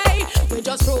pay. We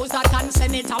just froze that and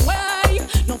send it away.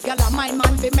 No feel like my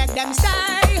man, we make them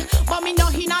stay. But me no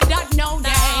he not that no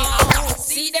day. Oh.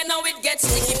 See them now it gets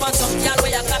sticky for some girl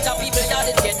where you got a people that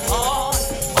it get on.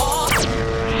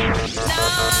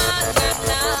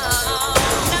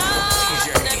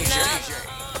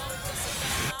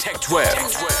 Tech 12.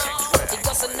 It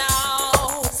goes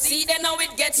now. See them now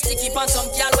it gets sticky for some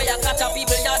girl where you got a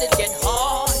people that it get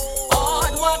on.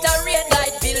 What a red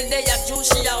light bill, they a juice,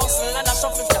 she a hustle and a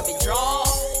shuffle to be drawn.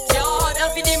 God, and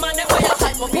for the man, they wear a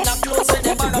hype up in a clothes when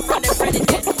they borrow from them friend, it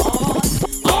get on.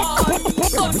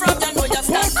 Good from you know you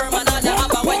stand firm and all you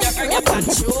have a when you bring your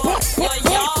control.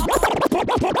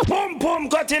 Boom, boom,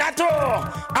 cut it at all.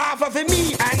 Half of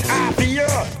me and half of you.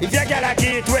 If you get a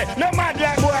gateway, no mad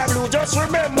like boy blue, just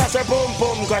remember, say boom,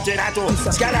 boom, cut it at all.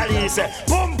 Scalalice,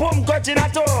 boom, boom, cut it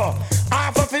at all.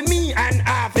 Half of me and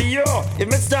half of you. If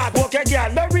me start walk a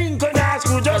girl, no ring can ask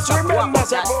you. Just remember,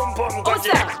 say boom, boom, cut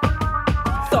it at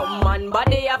all. Some man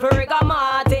body of rigor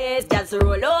mortis, just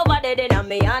roll over the din of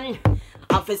me hand.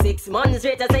 After 6 months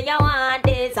straight, I say you want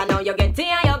this, and now you get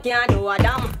here, you can't do a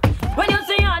damn. When you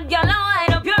see hot girl,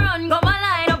 wind up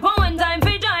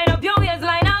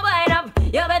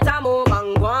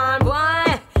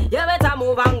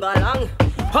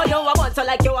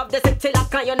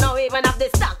Now you know even have the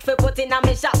stock for putting on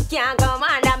me shop. Can't come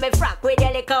under me frock with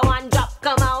your little one drop.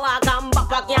 Come and walk and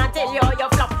back, I can't tell you how you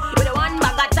flop. With the one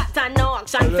bag of chat and no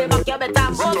action. Feel back, you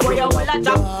better vote for your whole a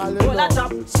drop. Whole a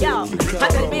drop, yo. And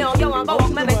tell me how you want go walk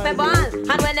me make me ball.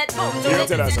 And when it comes to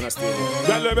it,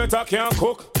 girl, you better can't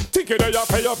cook. Think you there, you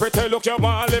pay your pretty look. You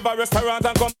want to live a restaurant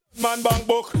and come man bang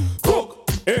book. Cook,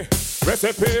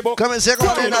 recipe book. Come and say,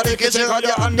 come in the kitchen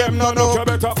and them no. You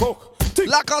better cook.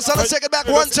 Lock us on the second back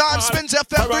one time. Spins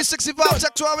FM 365.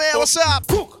 Check to me. What's up?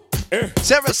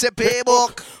 Say recipe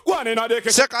book. One in a day.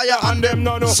 Sekaya and them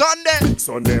no.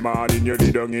 Sunday morning you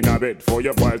lay down in a bed for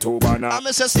your boil 2 banana. I'm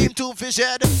Mr. Steam 2 fish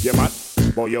head. Yeah man,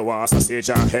 but you want sausage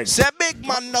and egg. Say big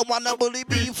man no wanna bully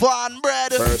beef and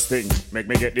bread. First thing, make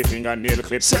me get the fingernail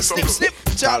clip. Say snip,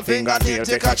 tall fingernail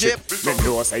take a chip. Make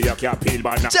you say you can't peel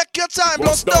banana. Take your time,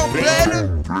 plus don't play.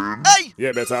 Hey!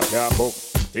 You better can't cook.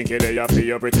 Think you there, you pay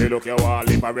your pretty look. You want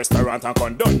live a restaurant and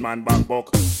condone man back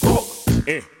book. Cook,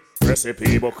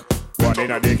 recipe book. One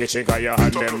in a day kitchen, cause you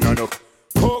hand them no look.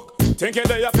 Cook, think you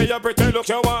there, you pay your pretty look.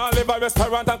 You want live a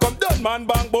restaurant and condone man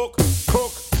bang book.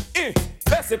 Cook,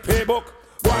 recipe book.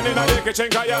 One in a day kitchen,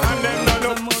 cause you hand them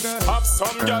no look. Have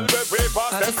some girl with way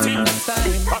past them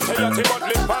teeth. I tell you, but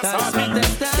live past our meat.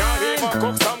 Can't even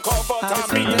cook some comfort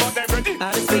and meat, but they ready.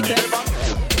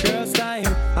 Girls time,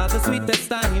 at the sweetest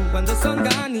time, when the sun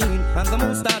gone in and the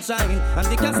moon start shine, and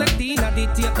the cassette in and the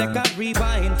tape they can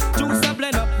rewind. Juice a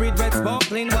blend up with red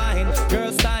sparkling wine.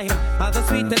 Girls time, at the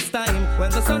sweetest time, when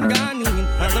the sun gone in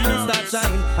and the moon start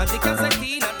shine, and the cassette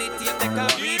in and the tape they can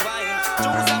rewind.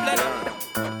 Juice a blend up.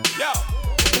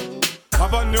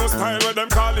 Have a new style where them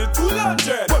call it Full on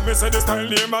Jet. When me say the style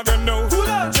name again now Full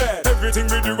on Jet. Everything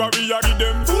we do we are give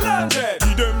them Full on Jet.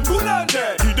 Give them Full on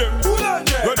Jet. Give them Full on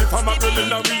Jet. When if I'm a girl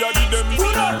now we are give them Full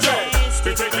on Jet.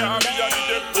 We take care of we are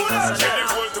give them Full on Jet. The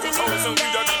whole 2000 we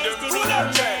are give them Full on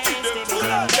Jet. Give them Full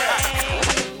on Jet.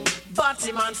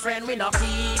 Bottom man friend we not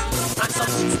keep. And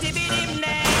some stibby dim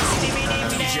day. Stibby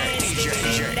dim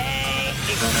day.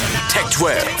 Tech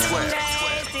 12.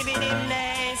 Stibby dim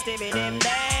day. Stibby dim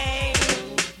day.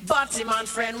 Bottom man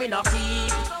friend we not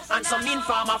keep. And some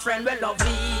informer friend we love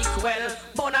leak. Well,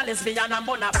 bona lesbian and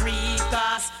bona freak.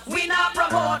 Cause we not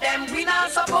promote them, we not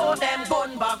support them.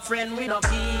 Gun back friend we not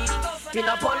keep. We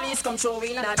not police come show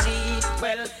we not cheat.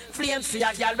 Well, flames for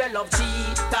a girl we love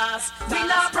cheat. Cause we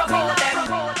not promote them.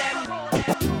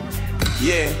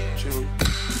 Yeah, true.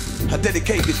 I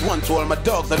dedicate this one to all my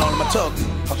dogs and all my thugs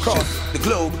across the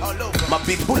globe. My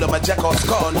big bull and my jackal's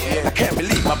gone. I can't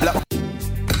believe my black.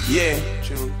 Yeah,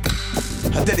 true.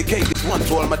 I dedicate this one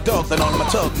to all my dogs and all my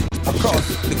thugs across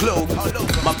the globe.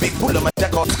 My big bull and my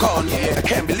jackal's gone. I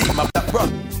can't believe my black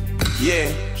brother.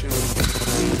 Yeah, true.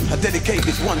 I dedicate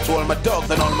this one to all my dogs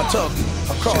and all my thugs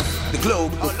across the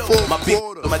globe. My big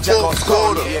bull and my jackal's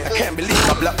gone. I can't believe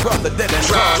my black brother dead and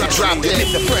gone.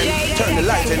 If the friend, turn the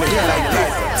light in the hair like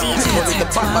this. This one is the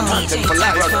Batman hunting for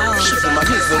life. She's in my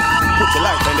hizzle, put the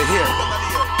light in the hair.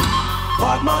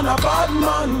 Bad man a bad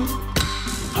man.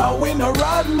 I win a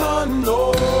rad man,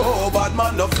 no. Bad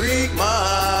man no freak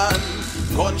man.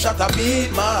 Gunshot a beat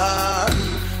man.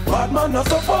 Bad man no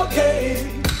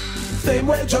suffocate. Same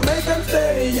way Jamaicans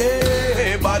say,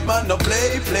 yeah. Bad man no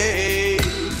play.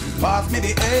 Pass me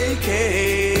the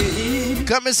AK.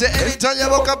 Come and say anytime you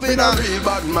woke up in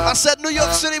I said New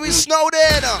York City we snowed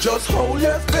in. Just hold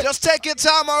your spit. Just take your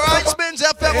time, alright? Spins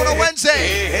FM on a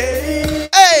Wednesday.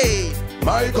 Hey.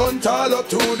 My gun tall up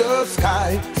to the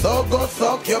sky. So go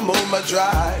suck your mama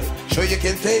dry. Sure you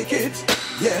can take it.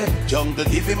 Yeah, jungle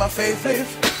give him a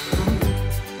facelift.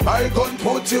 My gun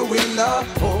put you in a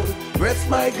hole. Rest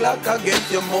my Glock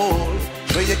against your mold.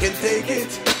 Sure you can take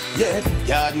it. Yeah,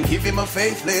 Yarden give him a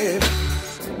facelift.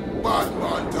 Bad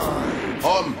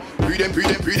time. Pre them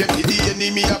till the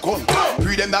enemy a come.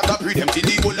 Pre them back up, pre them till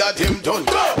the whole of them done.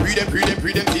 Pre them till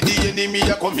the enemy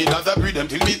a come. Me not a pre them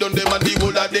till me done them and the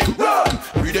whole of them run.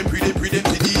 Pre them till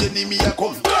the enemy a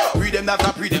come. Pre them not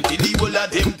a pre them till the whole of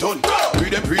them done. Pre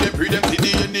them till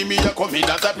the enemy a come. Me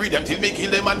not a pre them till me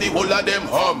kill them and the whole of them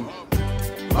hum.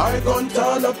 My gun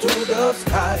tall up to the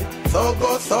sky. So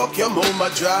go suck your mama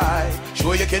dry.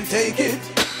 Sure you can take it.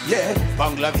 Yeah,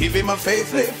 Bangla give him a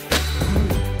facelift.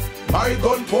 My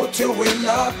gun put you in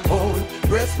a hole.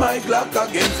 Press my Glock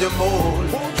against your mold.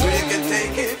 So you can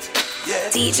take it. Yeah.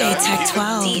 DJ Tech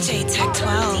 12. DJ Tech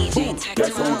 12. DJ Tech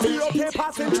 12. Be okay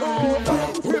passing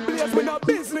through. We blaze with no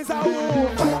business at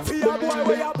home. See a boy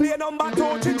where you play number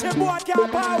 2. Chichi boy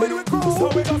can't power with we crew. So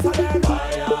we just a them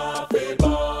fire be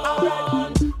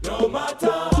born. No matter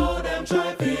how them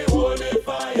try to hold the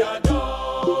fire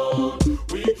down.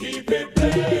 We keep it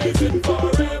blazing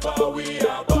forever. We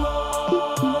are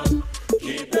born.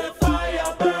 Keep the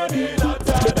fire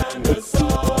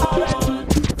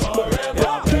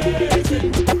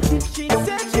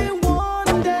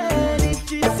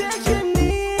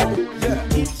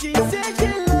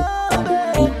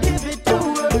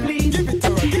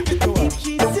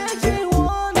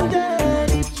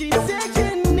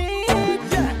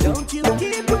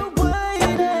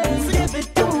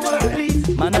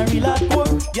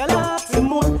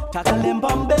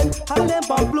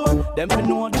Them fi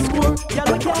know the score. Girl,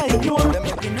 we can't ignore them.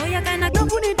 You know you're gonna no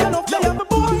need to love. Yeah, my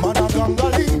boy. Man a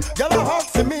gangali, girl a hawk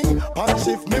for me. And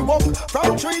shift me walk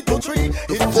from tree to tree.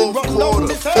 It's a run down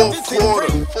the service in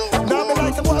free. Now me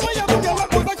like the boy, why you be girl?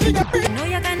 I king a free. You know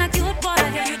you're gonna cute boy.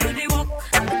 Yeah, you do the work.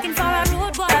 Looking for a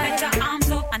road boy. Put your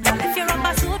arms up and if you're up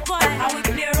a suit boy. How we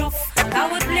play rough? How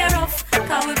we play rough?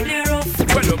 How we play rough?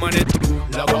 Well, man, it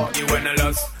love out you when I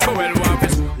lost. Well,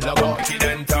 wampus, love out you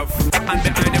then tough. And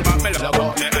behind the back, me love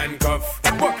out me handcuff.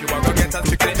 Walk you walk, go get a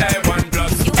strictly A1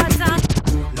 plus. You want that?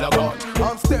 Love out,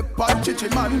 and step on chichi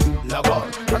man. Love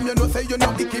out, from you know say you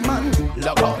know icky man.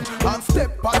 Love out, and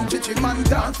step on chichi man.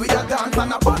 Dance with your dance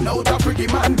and a burn out a pretty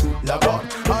man. Love out,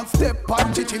 and step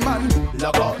on chichi man.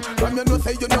 Love out, from you know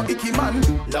say you know icky man.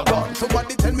 Love out, so what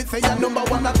they tell me say you number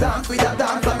one a dance with your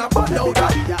dance and a burn out a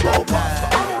oh man.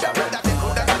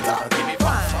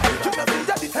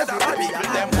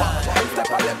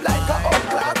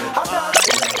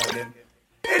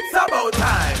 It's about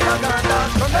time.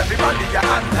 Everybody you're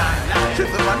online. She's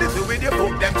the one that's with you,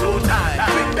 put them 2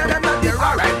 times. Bring them and you're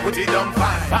alright, put it on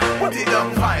fine. Put it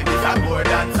on fine, it's a more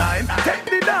than time. Take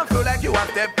the dance floor like you a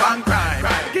step on crime.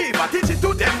 Give a teach it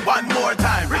to them one more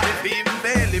time. British people,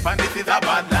 they live and this is a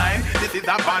bad line. This is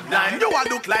a bad line. You all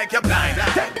look like you're blind.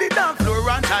 Take the dance floor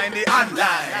and shine the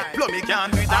online. Plummy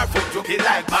can with our foot jockey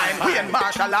like mine. We and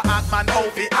Marshall are Atman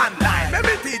Ovi online. Let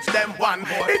me teach them one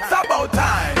more. It's about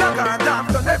time. You're gonna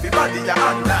dance on everybody you're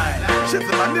online. Shift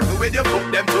the man, this is where you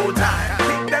put them 2 times.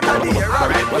 Kick them at the air,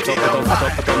 alright, put it on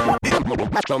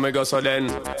fine. So me go so then.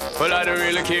 Well, I don't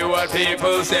really care what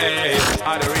people say.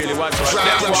 I don't really watch what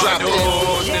them want to do.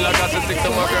 Still I got to stick to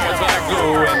my girls like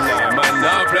glue. And I might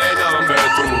not play number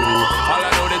 2. All I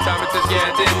know the time it is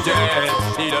getting jet.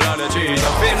 Need a lot of trees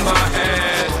up in my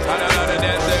head. And a lot of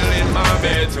dental in my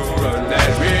bed to run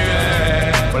that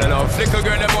real. Well, I know flicker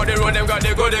girl, them on the road, them got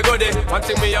the goody. One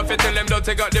thing me have to tell them, don't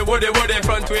take out the woody.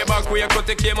 Front way, back way, cut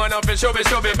the came on off and show me.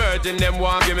 Virgin, them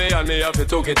want give me, and me have to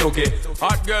took it.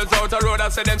 Hot girls out the road, I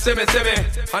say them see me.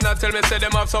 And I tell me, say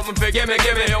them have something for give me.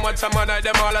 How much time I night,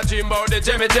 them all a dream about the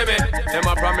Jimmy. Them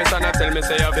a promise, and I tell me,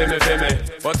 say you feel me.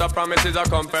 But a promise is a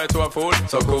compared to a fool,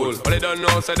 so cool. But they don't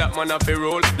know, say that man have to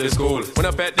rule the school. When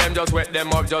I pet them, just wet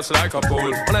them up just like a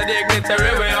pool. When I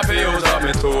dignitary way, I have to use up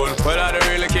my tool. But I don't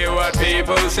really care what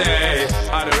people say.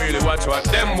 I don't really watch what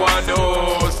them want do.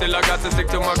 Still I got to stick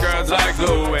to my girls like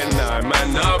glue. And I might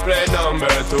not play number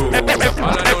 2.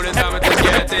 All I know the time it is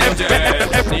getting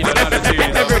jet. Need a lot of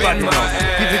cheese up in my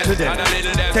head. Give it to them.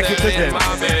 Take it to them.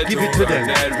 Give it to them.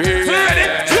 Ready?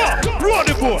 Roll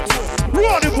the boat.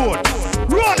 Roll the boat.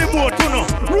 Roll the boat, you know.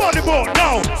 Roll the boat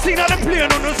now. Signal the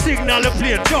plane on the signal the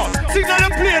plane. Jump. Signal the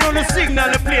plane on the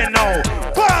signal the plane now.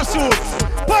 Parachute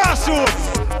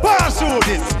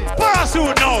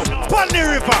now. Pon the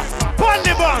river. Pon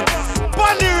the bank.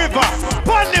 Pon the river.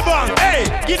 Pon the bank. Hey,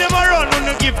 give them a run when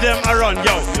you give them a run,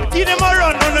 yo. Give them a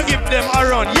run when you give them a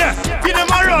run, yeah. Give them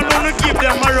a run when you give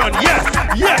them a run,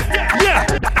 yeah.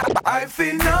 I've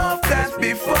seen enough dance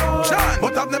before,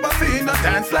 but I've never seen a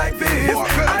dance like this.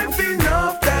 I've seen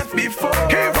enough dance before,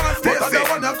 but I don't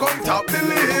wanna come top the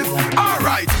list.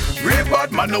 Alright, real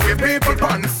bad man, we people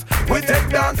pants. We take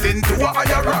dancing to a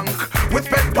higher rank. We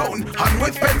spend pound and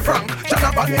we spend franc.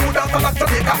 Jonathan New dance and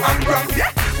Jamaica and Grand.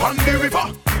 Yeah, on the river,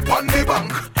 on the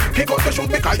bank. Kick out the shoes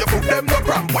because you put them no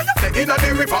cramp. What you say in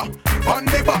the river, on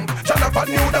the bank. Jonathan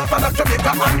New dance and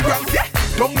Jamaica and Grand. Yeah,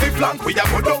 down the flank, we a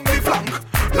go down the flank.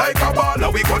 Like a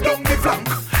baller, we go down the flank.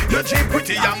 You're cheap,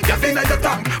 pretty young, just in your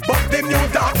tank. But the new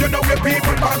dance, you know where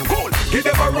people man cool. Give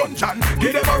them a run, John,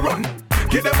 give them a run.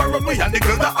 Give them a run, we and the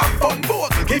girls that have fun.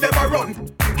 Both, give them a run.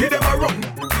 Give them a run,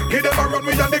 give them a run,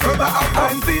 we and the girls that have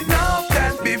fun. I've seen enough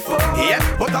dance before,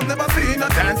 yeah, but I've never seen a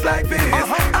dance like this.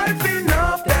 I've seen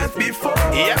enough dance before,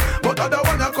 yeah, but I don't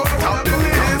wanna come down to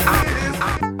this.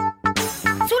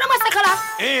 Sooner master color.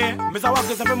 Mr. Wax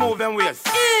this if you move them ways.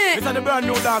 Mr. the brand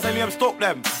new dance and name stuck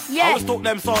them. Yeah. I will stuck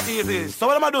them so easy. So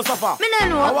what am I do so far? Me no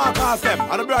know. I walk past them.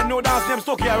 And the brand new dance name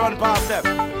stuck here run past them.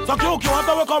 So QQ,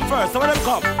 after we come first, so when them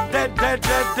come,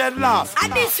 dead last.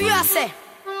 And this we are say.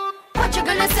 What you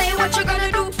gonna say, what you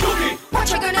gonna do? Spooky. What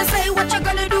you gonna say, what you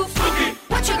gonna do? Spooky.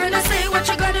 What you gonna say, what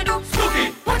you gonna do?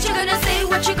 Spooky. What you gonna say,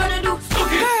 what you gonna do?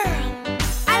 Spooky. Girl,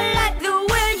 I like the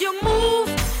way you move.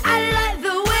 I like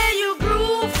the way you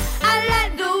groove. I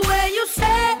like the way you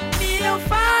set me on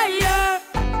fire.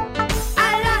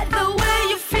 I like the way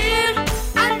you feel.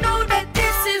 I know that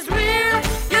this is real.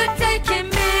 You're taking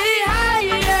me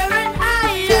higher and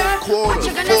higher. What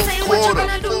you gonna say, what you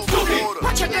gonna do?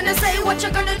 What you gonna say, what you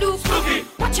gonna do?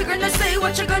 What you gonna say,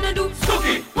 what you gonna do?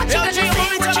 What you gonna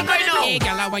say, what you gonna do? Hey,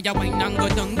 girl, why you wine and go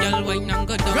down, girl, wine and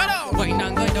go down. Wine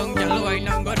and go down, girl, wine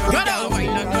and go down. Girl, wine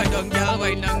and go down, girl,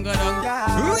 wine and go down.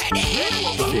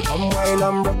 Ready? Come wine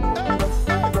and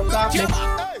broke off me.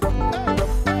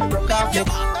 Broke off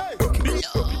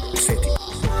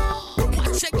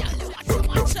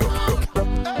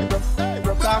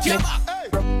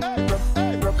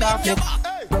me.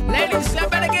 Ladies, I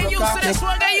better get used to this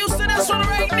one. Get used to this one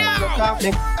right now.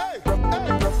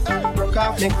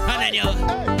 And then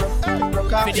you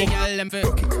for the girl them for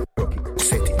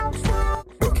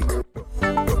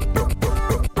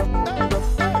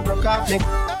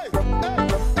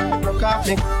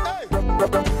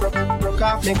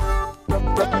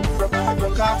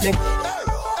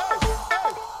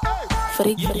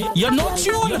You're not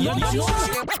tuned.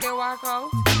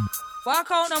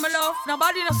 Walk out, no my love.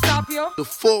 Nobody to stop you. The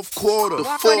fourth quarter.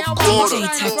 DJ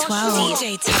Tech 12.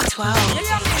 DJ Tech 12.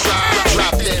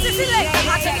 Drop This is like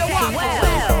I tell you walk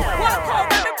out,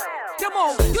 baby. Come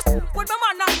on. You with my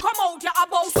man now come out, you're a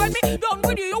boss. When me done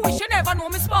with you, you wish you never know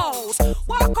me spouse.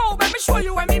 Walk out, let me show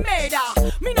you when me made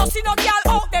her. Me no see no girl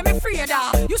out there, me afraid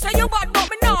her. You say you bad, but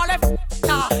me nah left.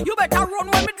 You better run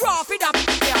when me draw for that.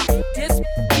 This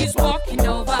is walking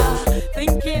over,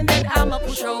 thinking that I'm a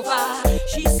pushover.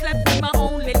 She slept with my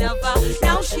only lover.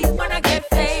 Now she wanna get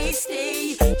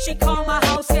tasty. She call my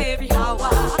house every hour.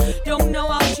 Don't know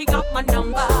how she got my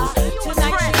number.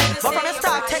 Tonight she but from the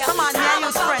start, take some man, yeah,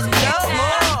 you friend.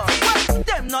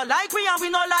 Them not like we and we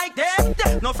not like them.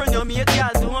 No friend you meet,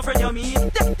 girl, no friend you meet.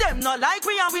 Them not like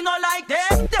we and we not like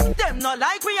them. Them not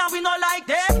like we and we not like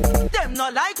them. Them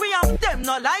not like we and them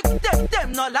not like them.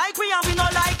 Them not like we and we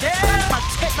not like them.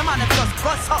 Take the man and just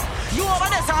bust up. You over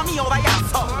there, so me over here.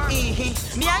 So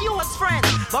me and you was friends,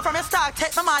 but from the start,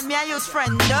 take the man, me and you's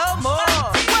friend no more.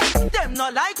 Them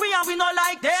not like we and we not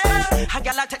like them. A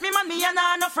girl like take me man, me and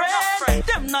I no friend.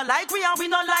 Them not like we and we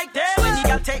not like them. When the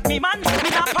girl take me man, me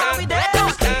not part with them.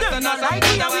 Them not like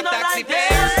we and we not like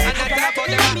them. A girl like take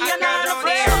me man, me and I no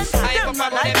friend. Them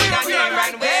not like we and we not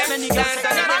like them. When the girl take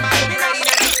me man, me not like them.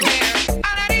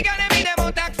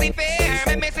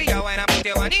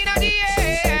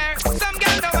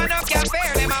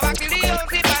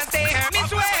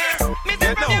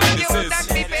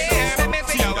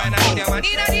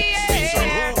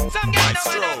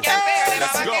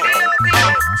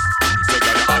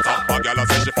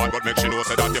 But make she know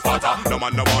say that you fatter. No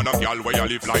man no want a girl where you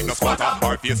live like no squatter.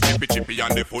 Her face chippy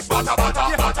and the foot batter.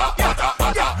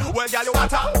 Well, girl, you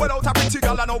matter. Well, out a pretty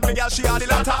girl and ugly girl, she had the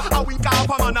latter. A wink up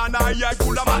a man and her eye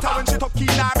cool a matter. When she tuck in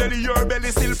her belly, your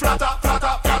belly still flatter.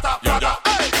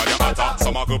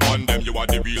 Some a go on them, you are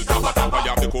the real top. I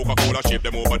have the Coca-Cola shape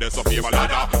them over there, so favor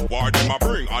ladder. War them a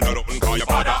bring, and I don't call you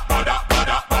bada.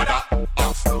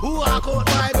 Who walk out,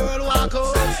 my girl, walk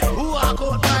out. Who walk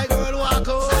out, my girl, walk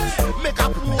out.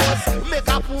 Make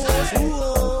a pose.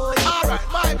 Ooh. Alright,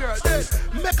 my girl,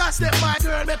 make a step, my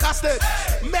girl, make a step.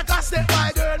 Make a step,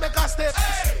 my girl, make a step.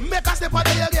 Make a step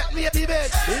until you get me a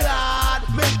bed. Lord,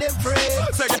 make them pray.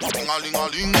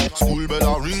 Ting-a-ling-a-ling, school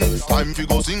bell a ring. Time fi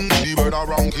go sing, the bird a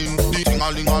ranking. The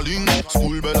ting-a-ling-a-ling,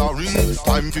 school bell a ring.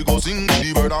 Time fi go sing,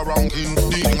 the bird a ranking.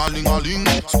 The ting-a-ling-a-ling,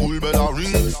 school bell a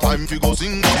ring. Time fi go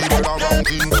sing, the bird a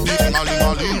ranking. The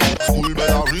ting-a-ling-a-ling, school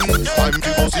bell a ring. Time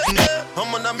fi go sing.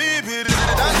 I'm on a me beat.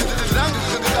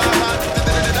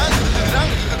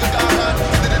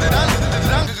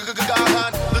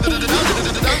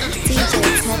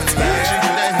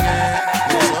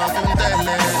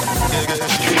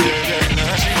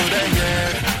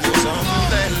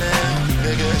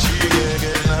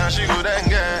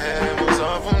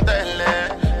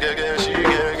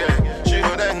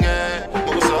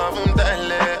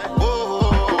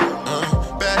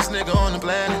 Best nigga on the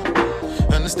planet.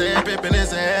 Understand pimpin'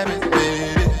 is a habit,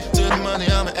 baby. To the money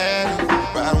I'm an addict.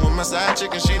 Riding with my side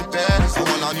chicken, she the baddest. The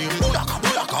one I need me,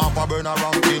 off a burn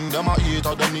around king. Them a eat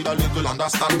or them need a little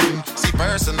understanding. See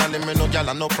personally, me no gyal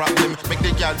and no problem. Make the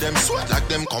gyal them sweat like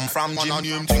them come from gym. Man a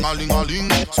name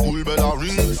ting-a-ling-a-ling, school bell a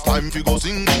ring. Time fi go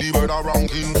sing, the bird a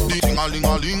ranking. The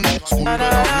ting-a-ling-a-ling, school bell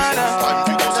a ring. Time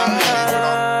fi go sing, the bird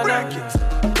a ranking.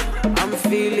 I'm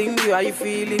feeling you, are you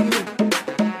feeling me?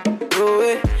 Oh,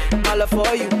 eh, my love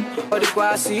for you, but it's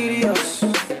quite serious.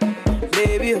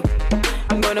 Baby,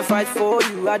 I'm gonna fight for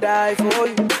you, I die for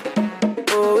you.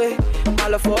 Oh, eh, my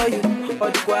love for you, but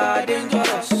it's quite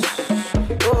dangerous.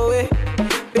 Oh, eh,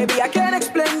 baby, I can't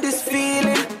explain this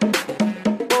feeling.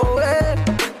 Oh, eh,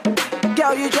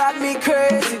 girl, you drive me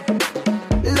crazy.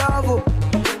 Love you,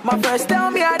 my friends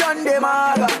tell me I done them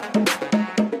all.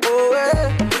 Oh, eh,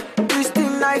 this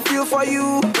thing I feel for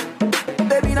you.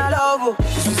 baby, na love.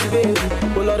 Sweetie baby,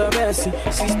 oh Lord of mercy,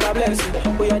 sister blessing.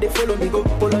 Oh yeah, they follow me go,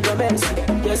 oh Lord of mercy.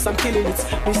 Yes, I'm killing it,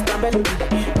 Mr. Melody,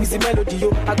 Mr. Melody, yo,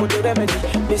 I got the remedy,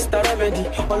 Mr. Remedy.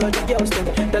 All of the girls them,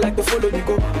 they like to follow me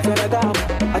go. Ferragamo,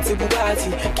 Ati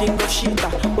Bugatti, King of Shita.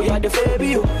 Oh yeah, they baby,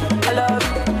 yo, I love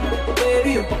you,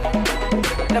 baby, yo.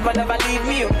 Never, never leave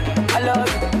me, yo. I love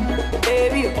you,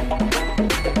 baby, yo.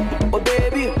 Oh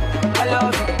baby, I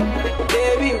love you,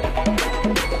 baby, yo.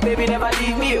 Baby, never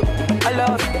leave me, yo. I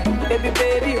love you, baby,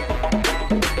 baby, yo.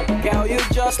 Girl, you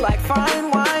just like fine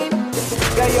wine.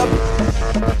 Girl, you.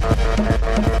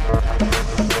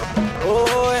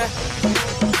 Oh yeah.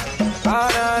 Ah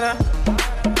na na,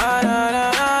 ah na na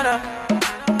na,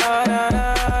 ah na na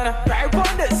na. Right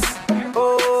on this.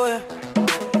 Oh yeah.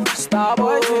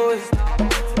 Starboy boys.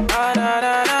 Ah na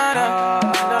na na na,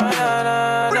 na na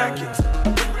na.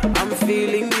 I'm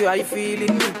feeling you. Are you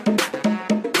feeling me?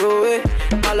 Oh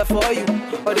yeah. All for you.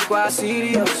 All the quite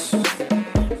serious,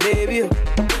 baby.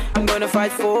 I'm gonna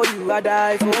fight for you. I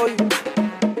die for you.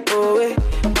 Oh yeah.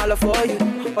 All for you.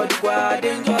 All the quite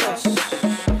dangerous.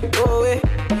 Oh yeah.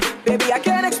 Baby, I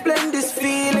can't explain this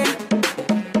feeling.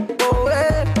 Oh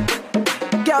yeah.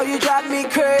 Girl, you drive me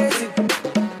crazy.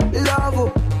 Love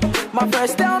you. My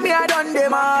friends tell me I done the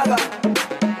maga.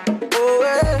 Oh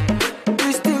yeah.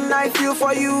 This thing I feel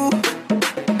for you.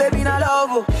 Baby, I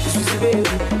love you. Sweetie baby,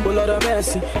 oh Lord of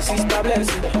mercy, sister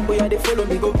blessing. Oh yeah, they follow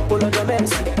me go, oh Lord of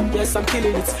mercy. Yes, I'm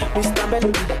killing it, Mr.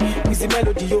 Melody, Mr.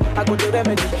 Melody, yo, I got the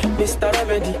remedy, Mr.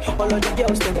 Remedy. All of the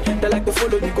girls them, they like to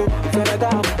follow me go.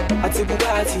 Ferragamo, Ati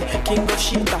Bugatti, King of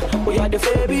Shita. Oh yeah, they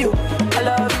baby, yo, I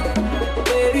love you,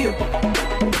 baby, yo.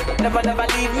 Never, never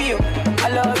leave me, yo. I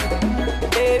love you,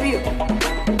 baby, yo.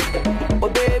 Oh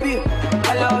baby, yo, I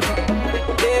love you,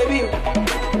 baby, yo.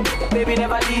 Baby,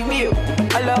 never leave me, yo.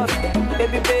 I love you,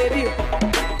 baby, baby.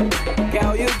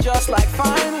 Girl, you just like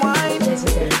fine wine.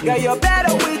 Girl, you're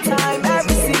better with time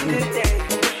every single day.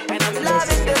 And I'm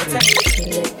loving the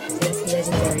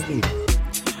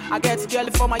time. I get girl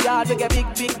for my yard, we get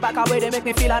big back away, they make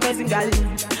me feel amazing, girl.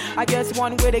 I get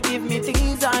one way they give me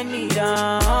things I need.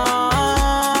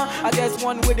 I get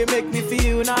one way they make me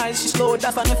feel nice. She slow,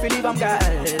 that's why I feel leave, I'm girl.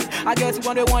 I get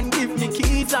one they want give me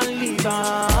keys and leave.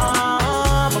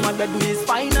 But my bedroom is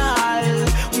final.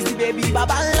 We see baby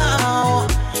baba now.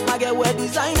 I get wear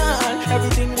designer.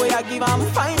 Everything way I give, I'm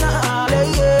final.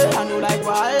 Yeah, I know like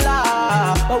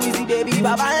Walla. But we see baby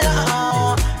baba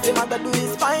now. Say my bedroom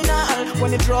is final.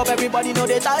 When it drop, everybody know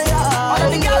they tired. All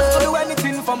of the girls go do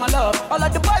anything for my love. All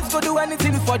of the boys go do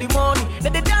anything for the money.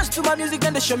 Then they dance to my music,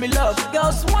 then they show me love.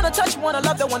 Girls wanna touch, wanna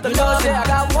love, they want the love. Say I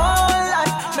got one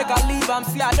life, make I leave, I'm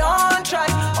see I don't try.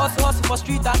 Hustle for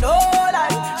street, I know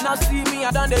life. Now see me,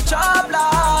 I done the job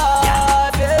life.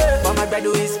 Yeah. But my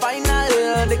bedroom is final.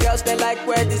 The girls they like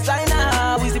wear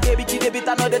designer. We see baby kid, they beat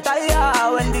another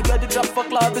tire. When the girl they drop for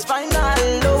club, it's final.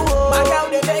 Oh. My girl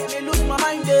they make me lose my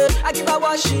mind. I give her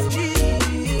what she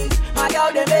needs. My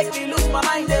girl they make me lose my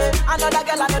mind. Another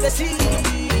girl another see.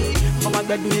 But my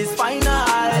bedroom is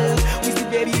final. We see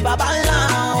baby baba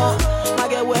now. My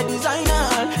girl wear designer.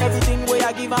 Everything way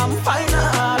I give I'm final.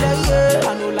 Yeah, I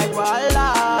know like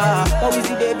Walla. But we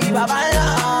see baby baba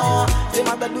now. Say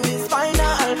my bedroom is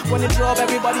final. When it drop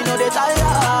everybody know they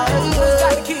tired. Who's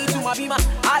got the key to my beamer?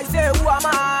 I say who am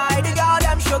I? The girl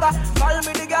them sugar. Call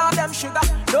me the girl them sugar.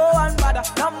 No one bother.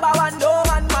 Number one no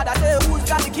one mother. Say who's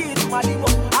got the key to my demo?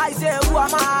 I say who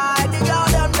am I? The girl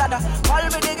them dada. Call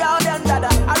me the girl them dada.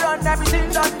 I run everything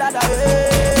done dada.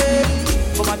 Hey.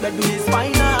 So my bedroom is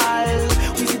final.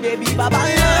 We see baby baba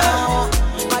now.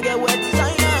 My girl wear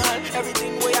designer.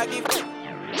 Everything way I give.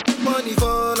 Money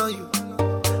fall on you.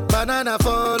 Banana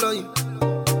fall on you.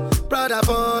 Prada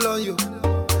fall on you.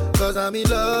 Cause I'm in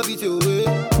love with you.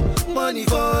 Money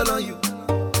fall on you.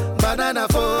 Banana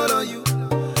fall on you.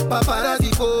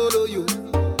 Paparazzi follow you.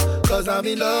 Cause I'm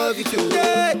in love with you.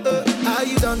 Yeah, are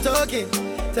you done talking?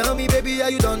 Tell me baby, are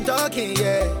you done talking?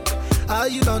 Yeah. Are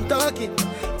you done talking?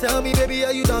 Tell me baby,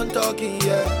 are you done talking?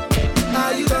 Yeah.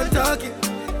 Are you done talking?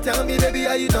 Tell me baby,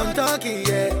 are you done talking?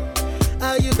 Yeah.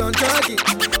 Are you done talking?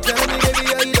 Tell me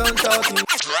baby, are you done talking?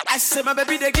 I said my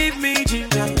baby, they give me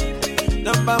ginger.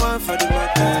 Number one for the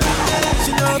matter.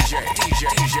 DJ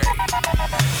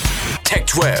Tech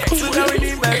 12.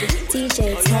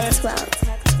 DJ Tech 12.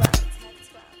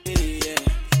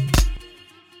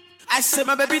 I said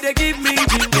my baby, they give me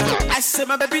ginger. I said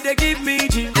my baby, they give me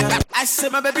ginger. I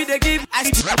said my baby, they give. I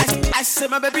said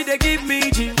my baby, they give me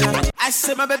ginger. I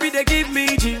said my baby, they give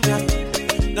me ginger.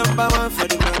 Number one for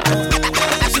the matter.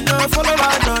 She don't follow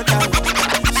another.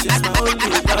 She's my only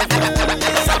lover.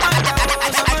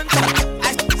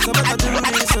 Samantha do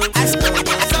me something.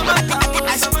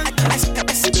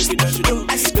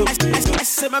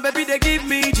 my baby they give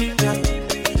me ginger.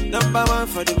 Number one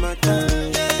for the matter.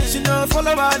 She no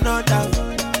follow another.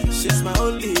 She's my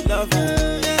only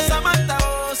lover. Samantha,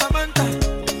 oh Samantha,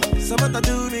 Samantha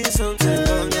do me something.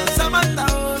 Samantha,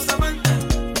 oh Samantha,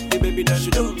 the baby that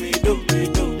she do me.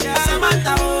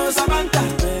 Samantha, oh Samantha,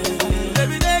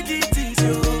 baby they get it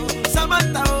yo.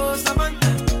 Samantha, oh Samantha,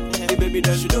 the baby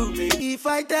that she do me. If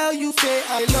I tell you, say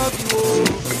I love you, oh.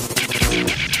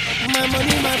 My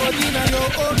money, my body, now your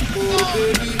own, oh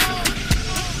baby.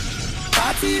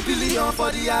 30 billion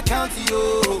for the account,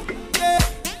 yo. Yeah.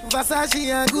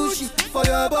 Versace and Gucci for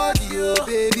your body, oh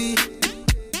baby.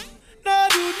 No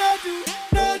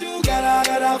do,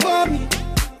 gotta for me.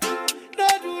 No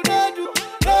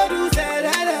do, say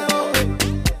that, oh.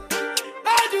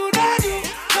 No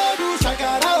do,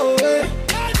 shakara, oh.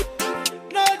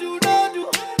 No do, gotta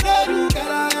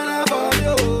for me, oh.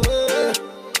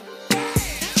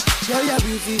 Girl, you're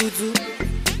beautiful too.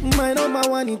 My number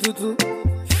one in tutu.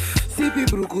 CP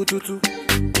Bruku tutu.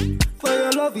 For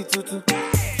your love it tutu.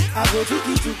 I go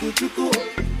chuku.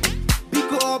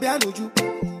 Biko obianuju.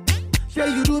 Say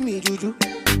you do me juju.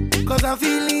 Cause I'm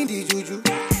feeling the juju.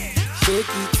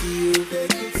 Shake it to you.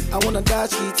 I wanna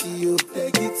dash it to you.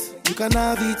 You can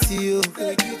have it to you.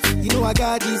 You know I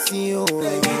got this in you.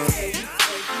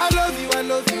 I love you.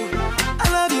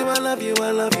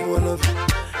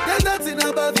 There's nothing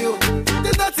above you.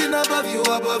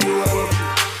 Above you.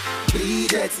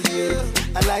 Bridget, you.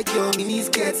 I like your mini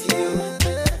skirt, you.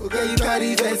 Okay, you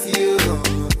carry vest, you.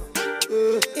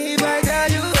 If I tell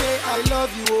you, hey, I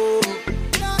love you, oh.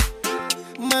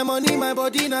 My money, my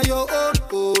body, now your own,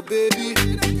 oh baby.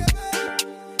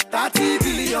 30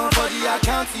 billion for the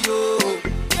account, yo.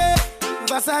 Yeah.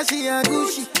 Versace and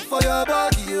Gucci for your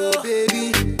body, oh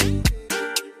baby.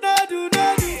 No do,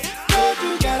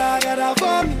 gotta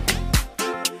for me.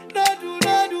 No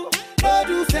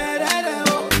do, say that,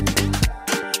 oh.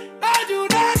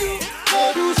 No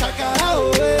do, shakara,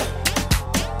 oh, eh.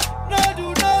 No do.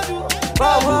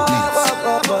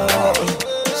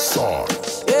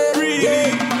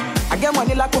 I get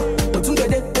money like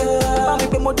Otungede. Bami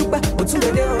pe mo dupe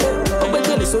Otungede.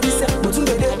 Ogbekele sori se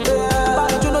Otungede.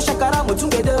 Bami jono shakara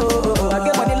Otungede. I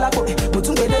get money like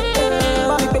Otungede.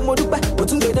 Bami pe mo dupe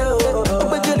Otungede.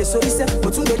 Ogbekele sori se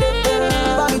Otungede.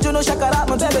 Bami jono shakara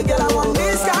Otungede. I want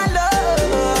this kind of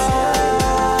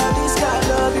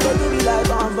love. You gon' do me like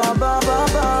bam.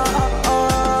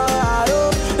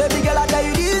 Baby girl, I tell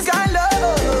you this kind of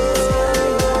love.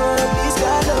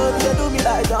 You gon' do me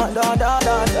like da.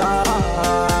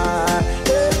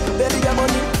 Baby, get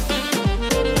money.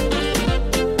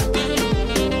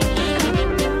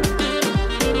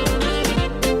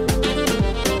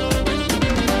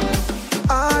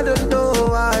 I don't know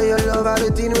why your love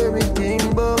everything with me think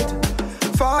about.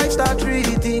 5-star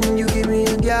treating, you give me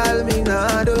a girl, me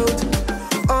not out.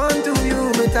 Unto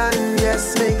you, me time,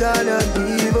 yes, me gonna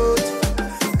devote.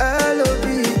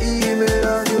 L-O-V-E, me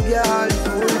love you, girl,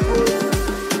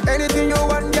 full. Anything you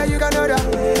want, yeah, you can order.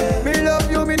 Me love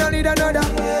you, me don't need another.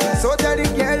 So tell the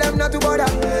girl I'm not to bother.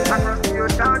 You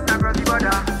down, I'm not to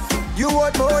bother. You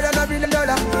want more than $1 billion.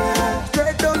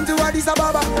 Straight down to Addis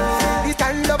Ababa. This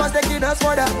kind of us taking us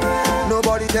further.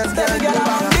 Nobody just can do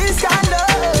that. This kind of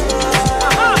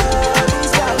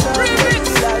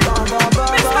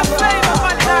Mr. Flavor,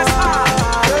 fantastic.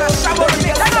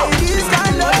 This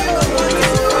kind of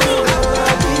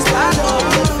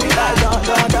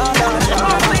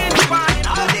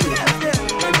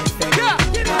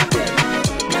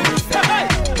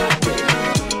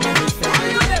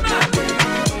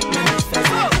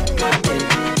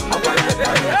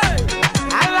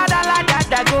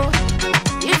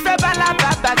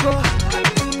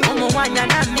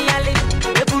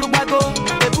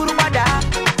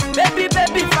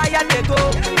Baby, fire they go.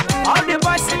 All the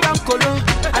boys sit down colo,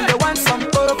 and they want some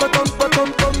pom.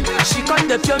 She come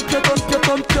the pium.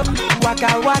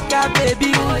 Waka,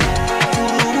 baby.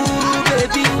 Ooh,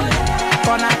 baby.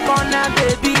 Corner,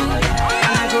 baby.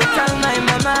 And I go tell my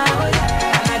mama,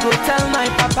 and I go tell my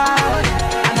papa,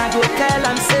 and I go tell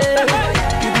them say,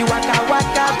 you be waka,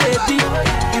 baby.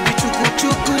 You be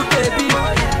chuku, baby.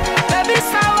 Baby,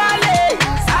 sawale.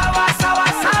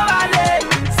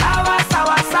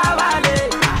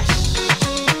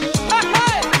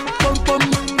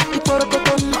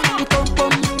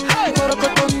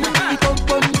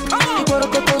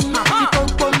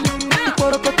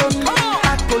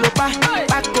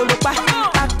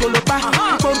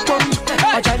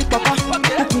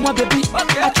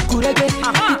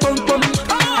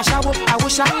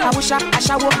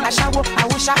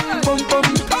 Awusha, pom.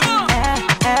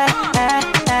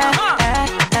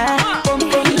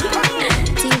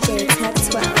 DJ Tech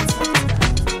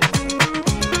 12.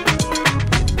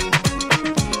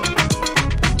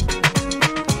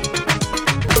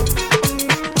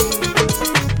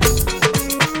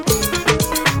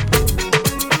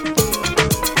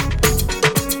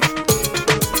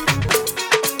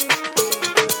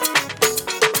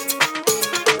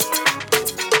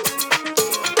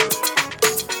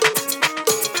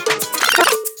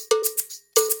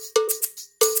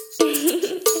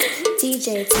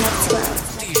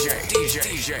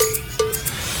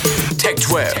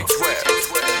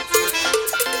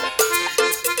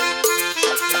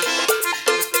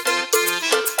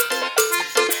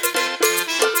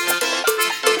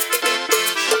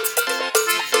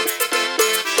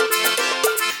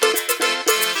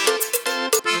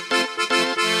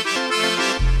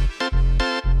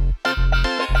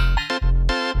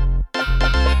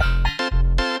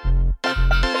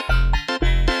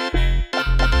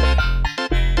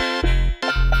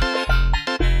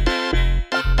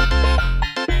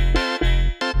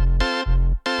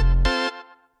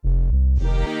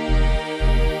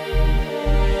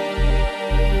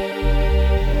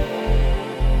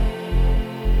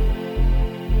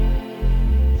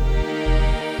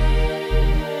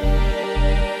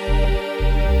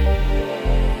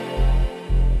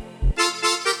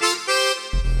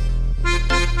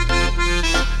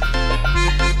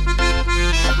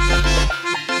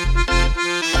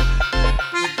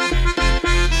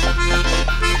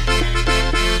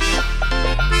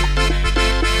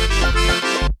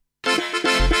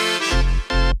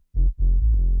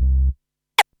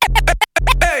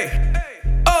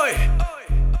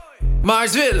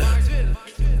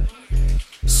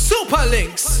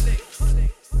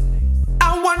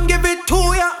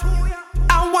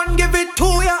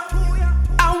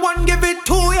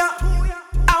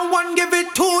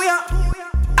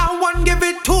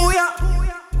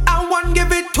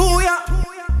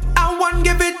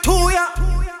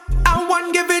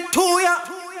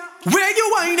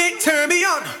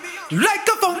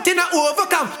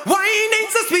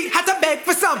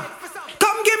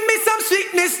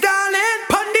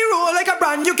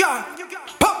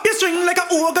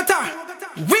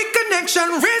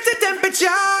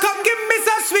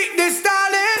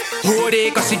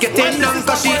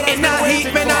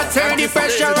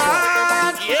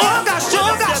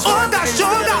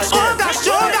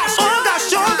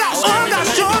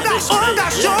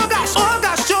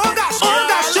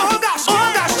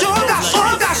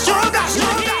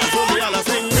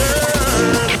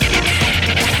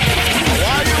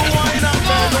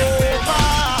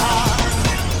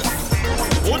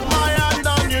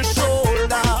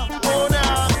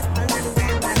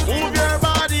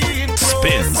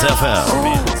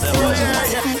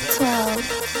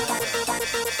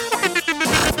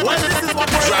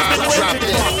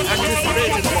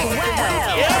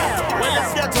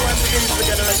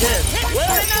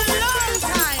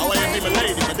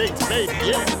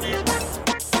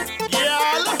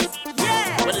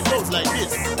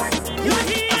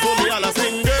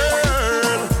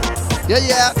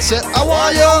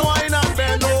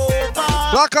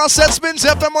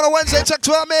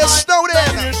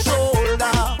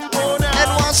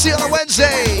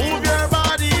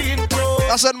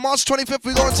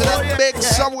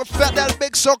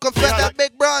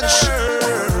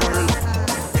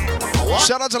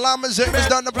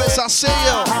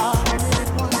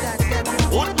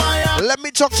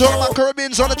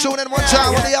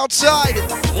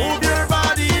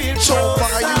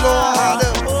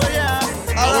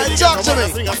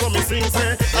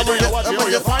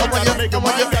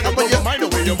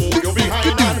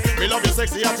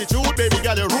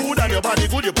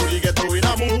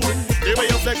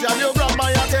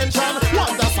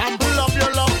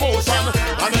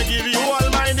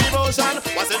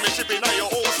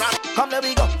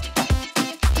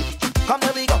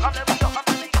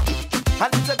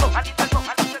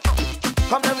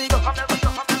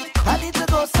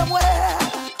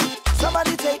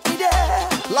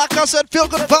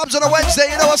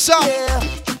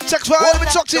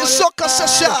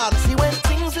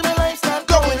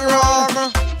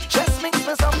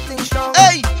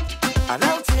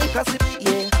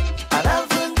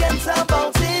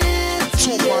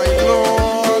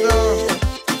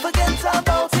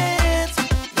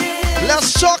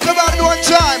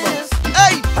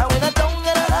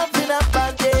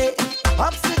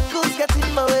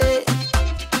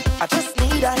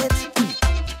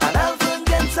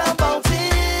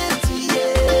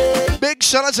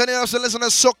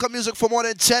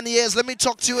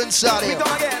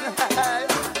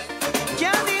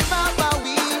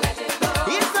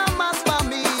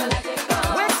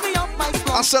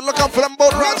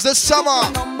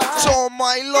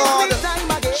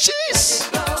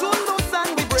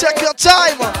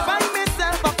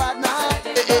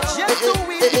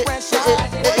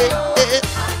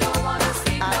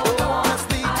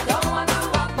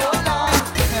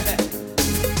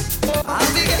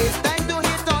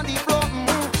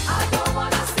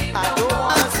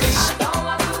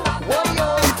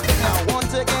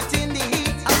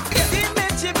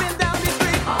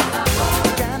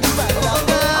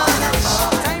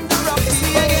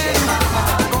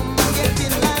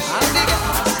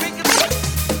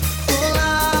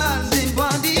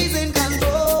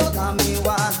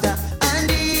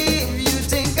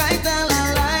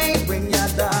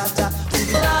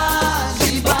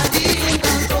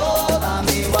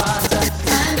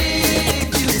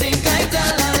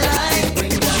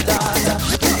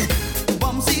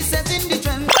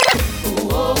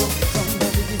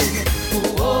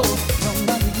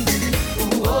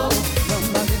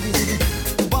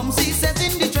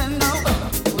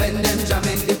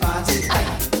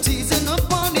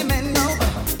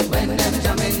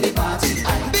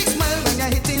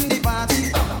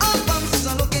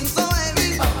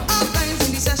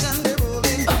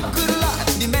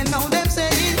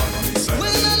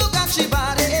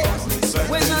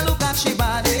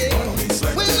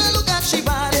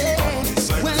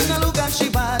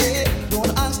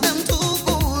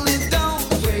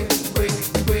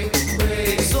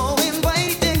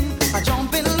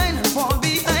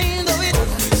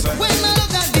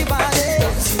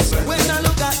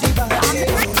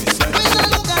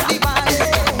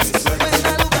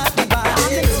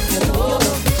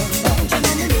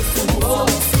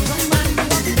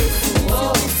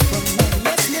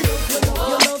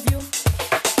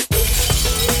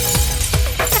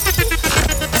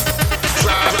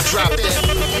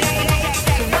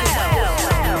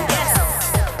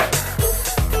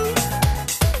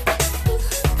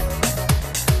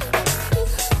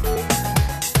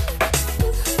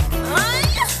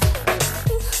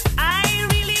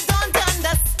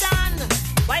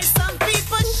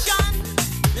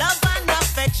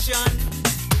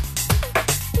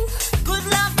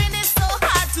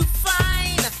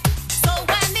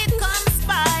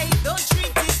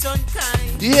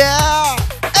 Yeah.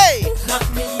 Hey.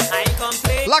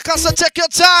 Like I said, take your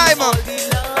time.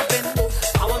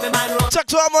 Check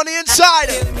to I'm on the inside.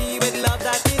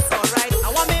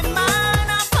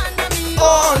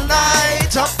 All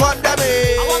night up under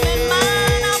me.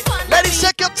 Ladies,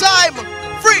 take your time.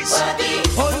 Freeze.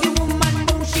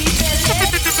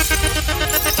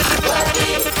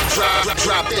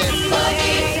 Drop it.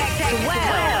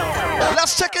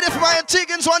 Let's check it in for my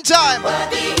Antigans one time.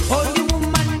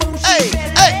 Hey,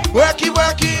 hey, worky,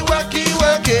 worky, worky,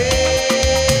 worky.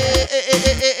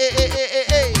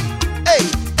 Hey,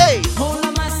 hey.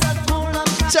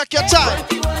 Take your time.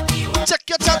 Take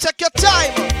your time, take your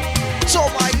time. So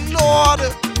my Lord,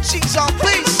 she's on,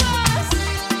 please.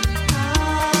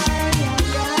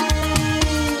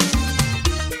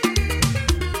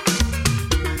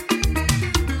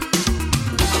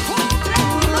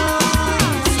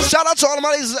 Shout out to all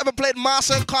my ladies who ever played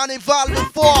Master and Carnival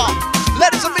before.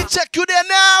 Ladies, let me check you there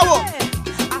now.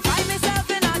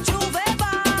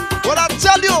 What I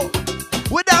tell you,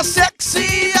 with that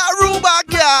sexy Aruba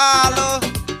girl.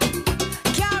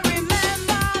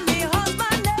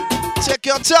 Take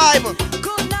your time.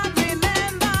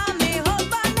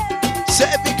 Say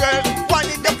every girl, find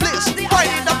in the place,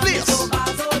 find in the place.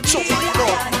 So my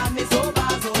Lord.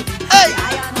 Hey,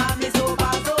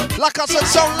 like I said,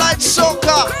 sound like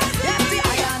soca.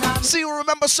 See you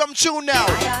remember some tune now.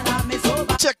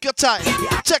 Take your time,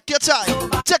 take your time,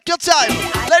 take your time.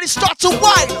 Ladies, start to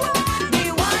whine.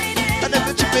 And then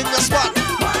you tip in your spot.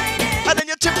 And then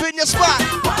you tip in your spot.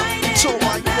 So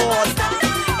my Lord.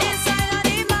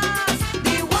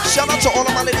 Shout out to all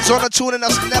of my ladies on the tune and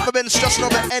that's never been stressing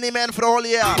over any man for the whole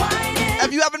year.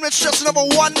 If you haven't been stressing over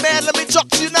one man, let me talk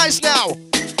to you nice now.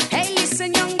 Hey,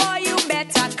 listen, young boy, you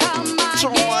better come on. So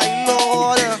my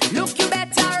Lord. Look, you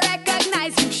better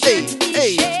recognize you hey, should be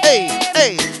hey, shamed.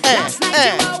 hey, hey, Last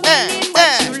night you were winning,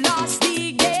 but you lost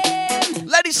the game.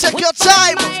 Ladies, take your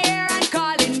time.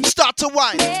 Start to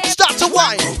whine. Start to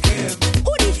whine.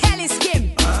 Who the hell is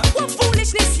Kim? What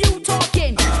foolishness you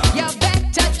talking? You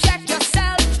better check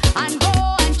yourself and go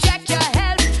and check your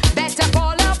health. Better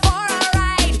call her for a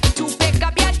ride to pick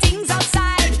up your things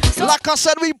outside. So like I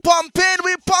said, we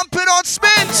pumping on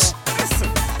spins.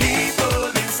 People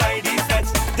inside the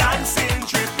fence, dancing,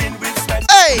 tripping with sweat.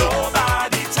 Hey.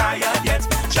 Nobody tired yet.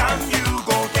 Jam you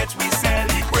go get, we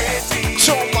celebrating.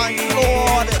 So my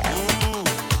Lord.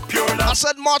 I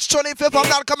said March 25th, I'm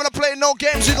not coming to play no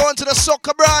games. We're going to the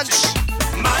soccer branch.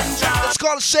 It's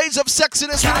called Shades of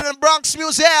Sexiness within the Bronx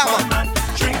Museum.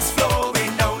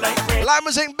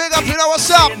 Limousine, big up, you know what's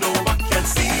up?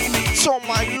 So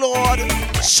my Lord.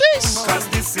 Jeez. Cause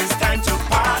this is time to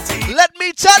party. Let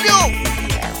me tell you.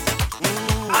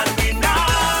 And we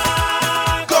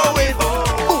not going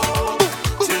home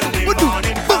till the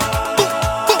morning come.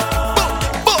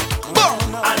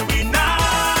 And we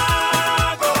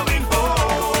not going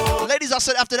home. Ladies, I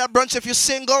said after that brunch, if you're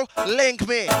single, link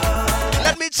me.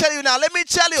 Let me tell you now, let me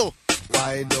tell you.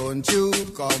 Why don't you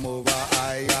come over?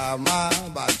 I am a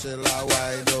bachelor.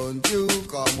 Why don't you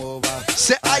come over?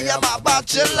 Say I am a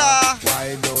bachelor.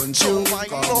 Why don't you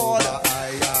come over?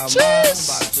 I am a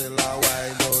bachelor.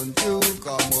 Why don't you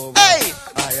come over? Hey!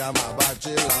 I am a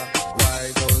bachelor.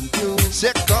 Why don't you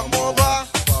say come over?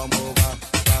 Come over.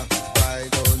 Why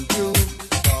don't you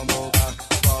come over?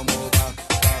 Come over.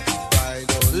 Why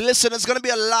don't Listen, there's gonna be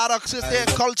a lot of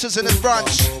cultures in this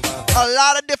branch. A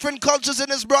lot of different cultures in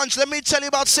this branch. Let me tell you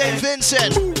about St.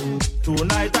 Vincent.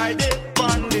 Tonight I did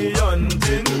on the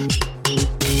hunting.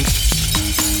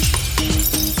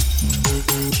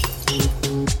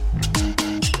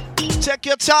 Take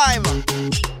your time.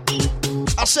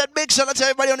 I said big shout out to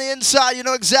everybody on the inside. You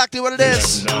know exactly what it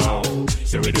is.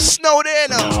 Snowed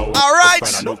in.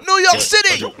 Alright. New York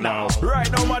City. Right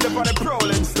now, man, for the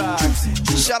prowling style.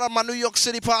 Shout out my New York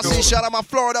City posse. Shout out my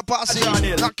Florida posse.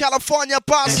 My California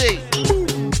posse.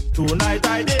 Tonight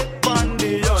I did on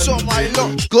the hunting. So my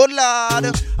Lord. Good lad.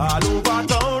 All over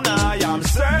town I am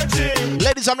searching.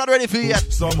 Ladies, I'm not ready for you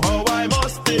yet. Somehow I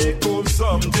must take home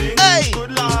something. Hey.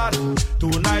 Good lad.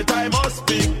 Tonight I must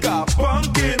pick a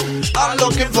pumpkin. I'm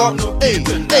looking for hey,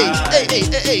 hey, hey, hey,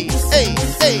 hey, hey,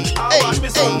 hey, I want me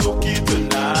some nookie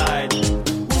tonight.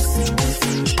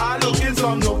 I'm looking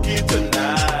some nookie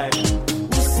tonight.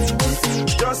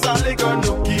 Just a little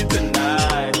nookie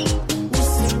tonight.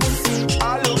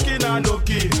 I'm looking a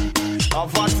nookie. A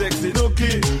fat sexy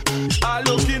nookie. I'm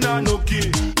looking a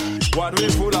nookie. One way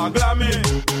full of glammy.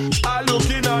 I'm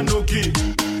looking a nookie.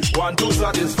 One to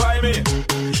satisfy me.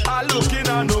 I'm looking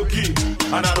a nookie.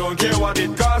 And I don't care what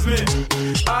it costs me.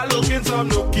 I'm looking some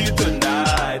nookie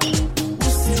tonight.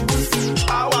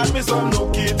 I want me some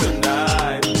nookie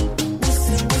tonight.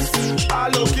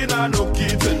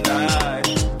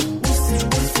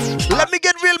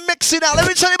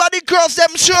 girls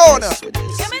them shown.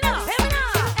 Hear me now, hear me now.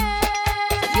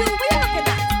 You, we looking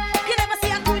at? You never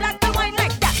see a girl that can wine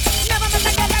like that. Never met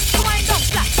a girl that can wine up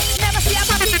flat. Never see a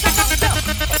body that can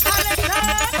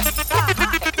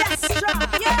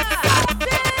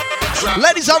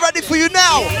Ladies, I'm ready for you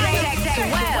now.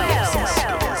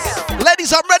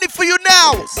 Ladies, I'm ready for you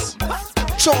now.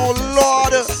 Oh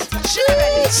Lord,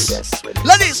 jeez.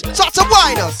 Ladies, start to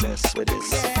wine.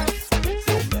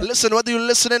 Listen, whether you're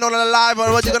listening on a live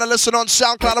or whether you're gonna listen on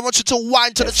SoundCloud, I want you to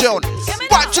whine to the tune.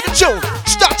 Whine to the tune.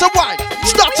 Start to whine.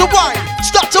 Start to whine.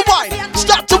 Start to whine.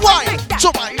 Start to whine.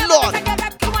 So my Lord.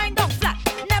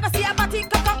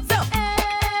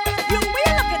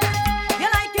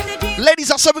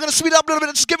 Ladies, I said we're gonna speed up a little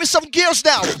bit. Just give me some gears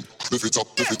now. If it's up,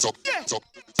 if it's up, it's up.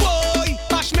 Boy,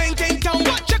 Bashman came down.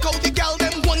 Check out the gal,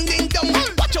 them winding down.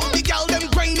 Watch out the gal, them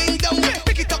grinding down.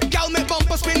 Pick it up, gal, make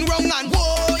bumper spin round and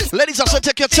boy. Ladies, I said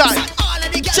take your time.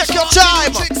 Take your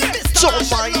time. So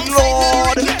my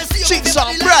Lord, cheeks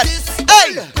are red.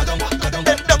 Hey,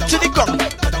 end up to the ground.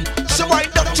 So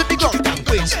wind up to the ground.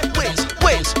 Waist.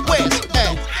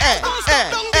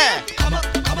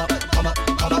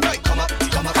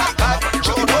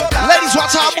 Ladies,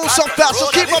 watch how I move so fast. So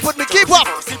keep up with me. Keep up.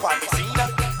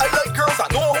 I like girls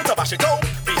that know how to bash it out.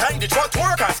 Behind the truck,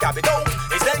 work and scab it out.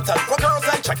 It's them type of girls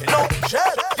and check it out.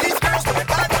 These girls do it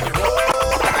bad on the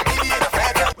road. Give you the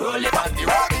fat, roll it on the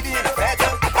road. Give you the fat,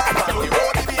 bad on the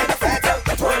road. Give you the fat,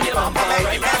 roll it on the road.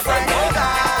 Give you the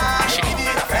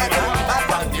fat,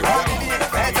 bad on the road. Give you the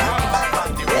fat, bad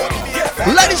on the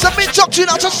road. Ladies, I'm in talk to you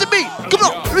now. Just to me. Come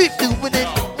on. We doing it.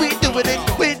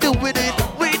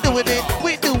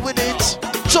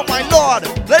 So my Lord,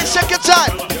 let's take your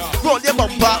time. Roll your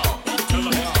bumper.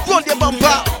 Roll your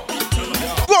bumper.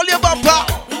 Roll your bumper.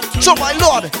 So my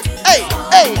Lord. Hey.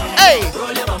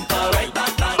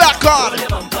 Back on.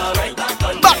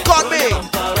 Back on me.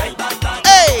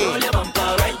 Hey.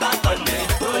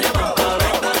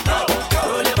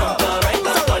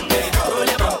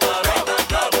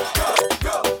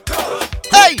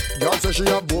 Hey. Girl say she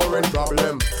a boring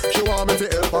problem. She want me to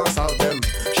help her solve them.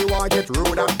 She want get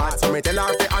rude and bad, so me tell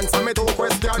her to answer me two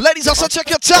questions. Ladies, also check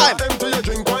your time. Empty your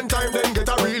drink one time, then get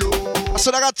a reload. I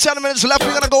said I got 10 minutes left.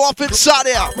 We're gonna go up inside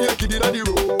here.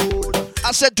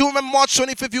 I said do remember March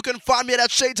 25th. You can find me at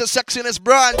that Shades of Sexiness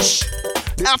brunch.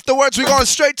 Afterwards, we're going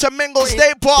straight to Mingle's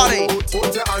Day Party.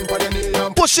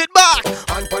 Push it back.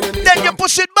 Then you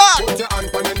push it back.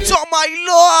 So my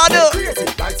Lord.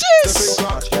 Jeez.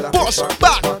 Push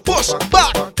back. Push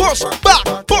back. Push back.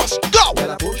 Push. Go.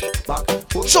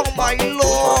 So my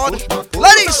Lord.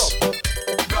 Ladies.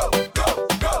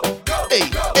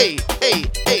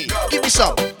 Hey. Give me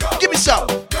some. Give me some.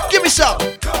 Give me some.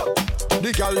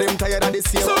 The girl them tired of the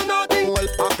same. So nothing. Well,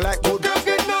 act like good. Girls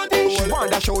get nothing. She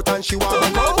want to shout and she want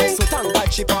to go. So thank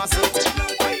God she pass it.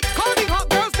 Call the hot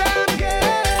girls them,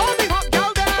 yeah. All the hot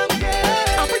girl them,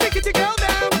 yeah. And pretty kitty girl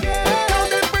them, yeah. Girl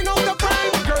them bring out the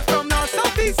prime. Girls from north,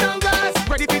 south, east and west.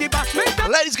 Ready for the bashment.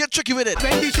 Ladies, get tricky with it.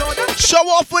 Show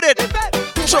off with it.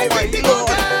 Show my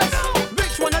Lord.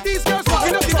 Which one of these girls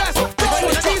fucking up the best? Which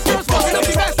one of these girls fucking up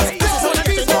the best? This is one of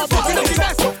these girls fucking up the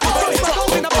best. Girls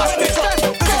fucking in the bashment.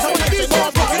 This is one of these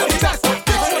girls fucking up the best.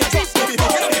 This is one of these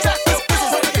girls fucking up the best. This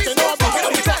is one of these girls fucking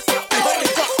up the best.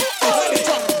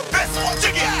 This one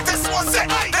jiggy, this one set.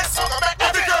 This one make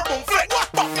every girl boom flick.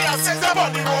 Buffy and says them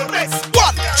on the road next.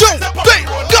 1, 2, 3,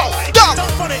 go, down.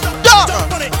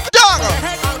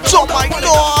 So my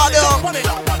Lord.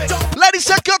 Ladies,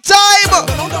 take your time.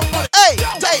 Hey.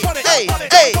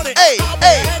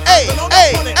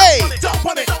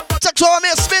 Check to me,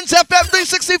 Spins FM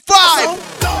 365.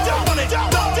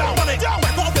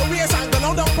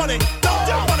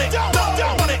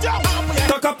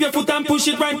 Tuck up your foot and push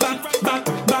it right back.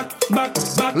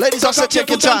 Ladies, also take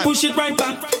your time. Push it right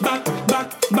back.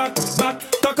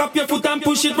 Tuck up your foot and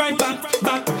push it right back.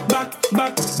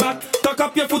 Tuck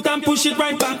up your foot and push it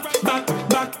right back.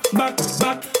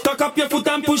 Tuck up your foot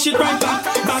and push it right back.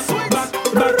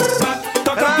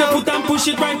 Tuck up your foot and push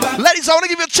it right back. Ladies, I want to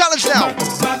give you a challenge now.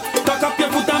 Tuck up your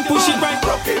foot and push it right back.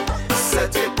 Rock it,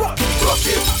 set it, rock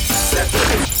it, set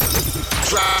it.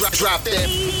 Drop it.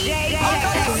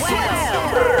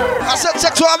 I said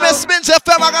check to our Miss Spins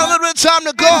FM. I got a little bit of time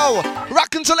to go.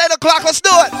 Rock until 8 o'clock. Let's do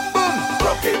it.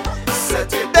 Rock it,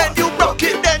 set it. Then you rock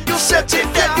it, then you set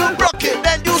it, then you rock it,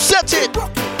 then you set it.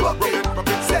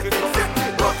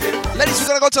 Ladies, we're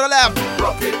gonna go to the left.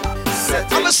 I'm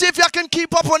gonna see if y'all can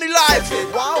keep up on the live.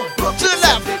 Wow. To the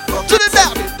left, to the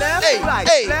left. Hey.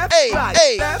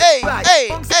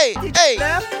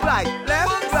 Left, right,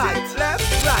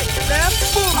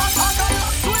 boom.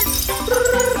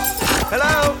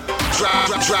 Hello.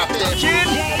 Drop it. Kid.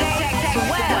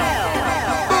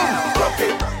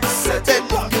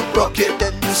 rock it,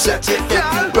 then you set it, then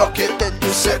you rock it, then you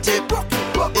set it.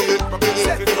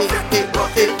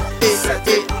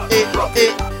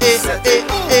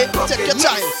 Take your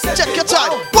time, take your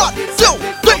time. 1, 2,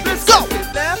 3, go.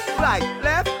 Left, right,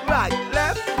 left, right,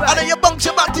 left, right. And then you bounce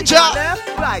your back to jump. Left,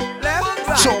 right, left,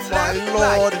 right. Oh my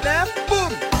Lord. Left,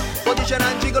 boom. Position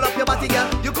and jiggle up your body, girl.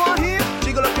 You go here,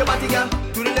 jiggle up your body, girl.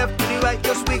 To the left, to the right,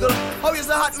 just wiggle. How is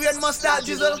the hot red mustard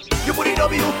jizzle? You put the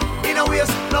W in a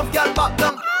waist, love girl back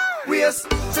down. Waist,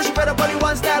 so she better body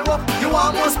one style walk. You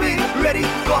want more speed, ready,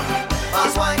 go.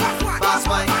 Fast wine, fast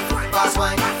wine, fast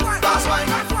wine, fast wine,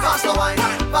 faster wine,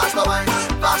 faster wine,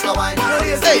 faster wine.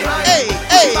 Hey, hey, hey,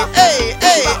 hey,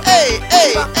 hey, hey,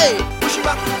 hey, hey.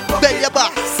 Bend your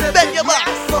back, bend your back,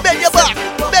 bend your back,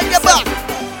 bend your back.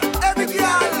 Every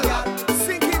girl,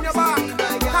 sink in your back,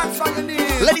 hands on your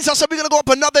knees. Ladies and gentlemen, we're gonna go up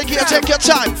another gear. Take your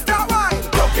time. Start wine.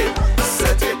 Rock it,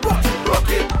 set it, rock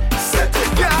it, set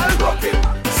it, girl. Rock it,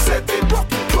 set it, rock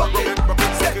it, set it, rock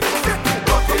it, set it,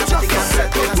 rock it,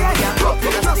 set it, rock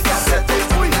it, set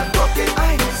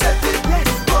it,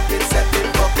 rock it, set it,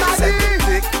 rock it, set it.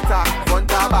 Tick tock,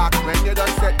 front or back. When you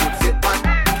done set, you sit and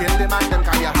kill the man. Them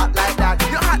 'cause you hot like that.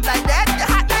 You hot like that. You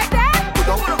hot like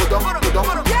that.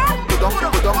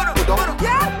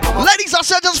 Ladies and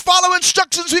gentlemen, just follow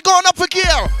instructions. We're going up a gear.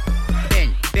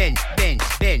 Bend.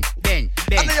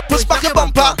 And then you push back your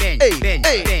bumper. Hey, hey,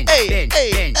 hey, hey,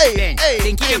 hey, hey.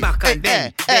 Then keep your back and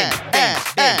bend.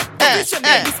 Position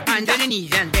them under the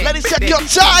knees and bend. Ladies, take your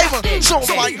time. So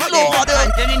my Lord.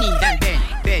 Under the knees and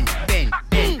bend.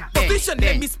 Position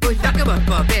them is push back your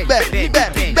bumper. Bend. Then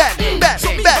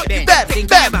keep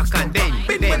your back and bend.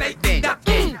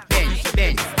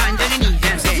 Under the knees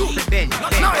and bend.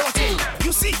 Now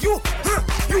you see you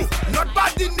not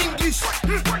bad in English,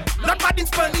 not bad in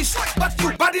Spanish, but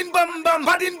you bad in bum bum,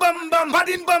 bad in bum bum, bad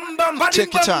in bum bum, bad in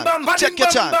bum bum, bad in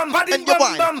bum bum, bad in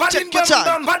bum bum, bad in bum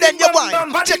bum, Then you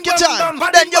wine, take your time.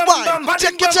 Then you wine,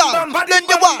 take your time. Then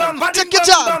you wine, take your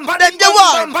time. Then you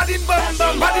wine. bad in bum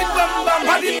bum, bad in bum bum,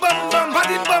 bad in bum bum,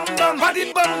 bad in bum bum, bad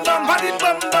in bum bum, bad in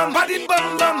bum bum, bad in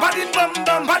bum bum, bad in bum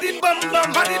bum, bad in bum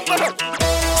bum, bad in bum.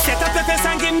 Set up the face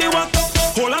and give me work.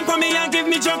 Hold on for me and give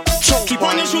me jump. Keep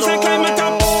on your shoes and climb it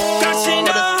up.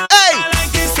 Kashina. Hey. I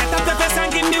like it. Set up the face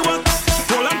and give me work.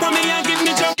 Hold on for me and give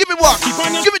me jump. Give me work. Keep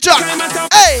on your Give me jump. climb it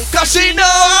up. Hey, Casino,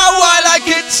 I like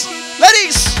it.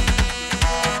 Ladies.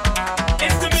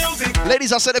 It's the music.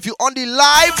 Ladies, I said if you on the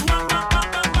live.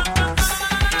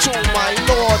 Oh my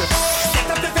Lord. Set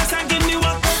up the face and give me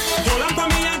work. Hold on for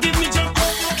me and give me jump.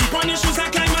 Keep on your shoes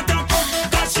and climb it up.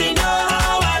 Kashina.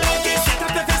 I like it. Set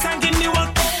up the face and give me work.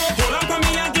 Hold on for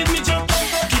me and give me jump.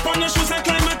 Keep on your shoes and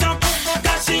climb it up.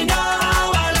 Kashina.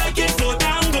 I like it. Go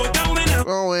down and up.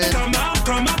 Go in.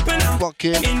 Come up and up.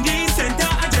 Fucking. In the center,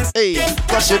 I just Hey,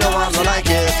 Casino, I like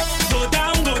it. go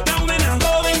down and up.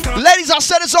 Going, Ladies, I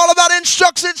said it's all about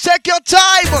instructions. Take your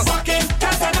time.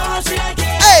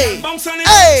 Hey,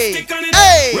 hey,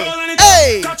 hey,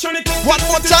 hey. One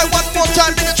more time.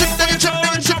 Then you trip.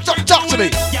 Talk to me.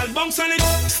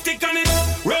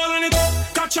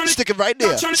 Stick it right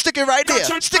there. Stick it right there.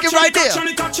 Stick it right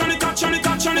there.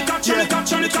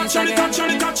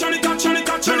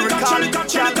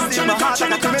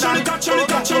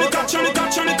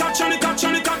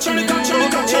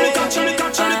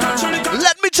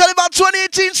 Let me tell you about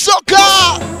 2018 soccer.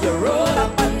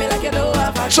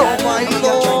 So my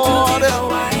Lord,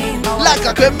 like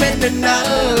a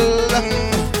criminal.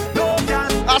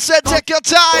 I said take your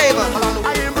time.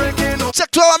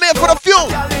 Check 12, I'm here for the few.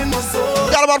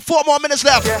 Got about 4 more minutes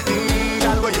left.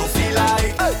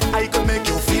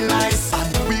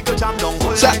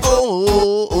 Say,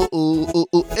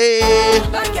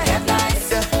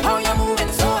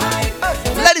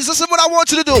 Ladies, listen what I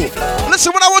want you to do.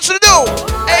 Listen what I want you to do.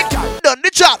 Hey, done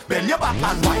the job. Bend your back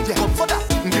and wind your come for that.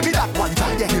 Give me that one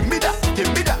time. Yeah, give me that. Girl,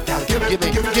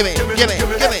 give me.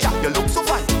 You look so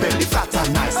fine. Belly flat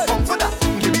and nice. Come for that.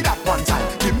 Give me that one time.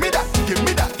 Give me that.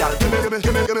 Girl, give me.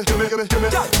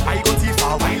 I go too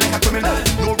far, wine like a criminal.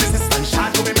 No resistance,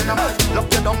 shine to me minimal.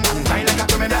 Lock you down and wine like a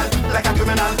criminal.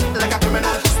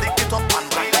 Stick it up and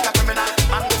wine like a criminal.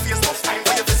 Man, no face, no time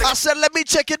for your physical. I said, let me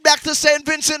check it back to St.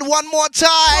 Vincent one more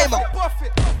time.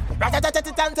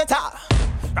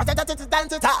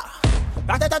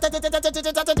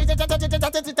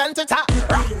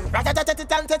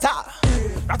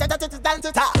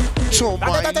 Oh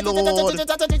my Lord.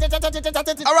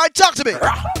 Alright, talk to me.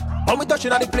 When we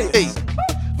touching on the place, Hey,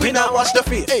 we now watch the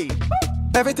face. hey,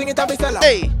 Everything it have is seller.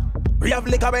 hey, We have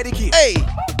liquor ready key. hey,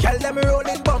 Girl them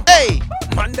rolling bump. hey.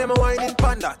 Man them whining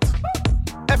pan that.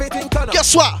 Everything turn up.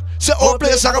 Guess what? So all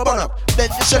place I go burn up. Then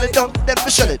you shell it down, then we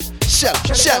shell it. Shell. So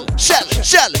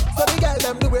the girl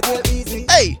them do it real easy.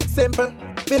 Hey. Simple,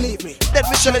 believe me. Then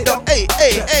we shell it down. Hey.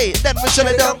 Then we shell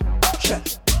it down. So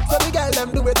the girl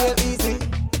them do it real easy.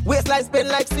 Waistline spin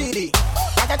like CD.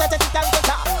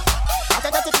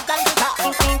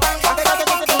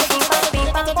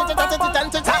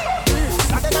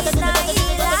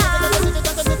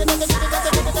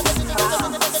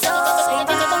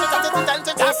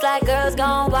 It's like girls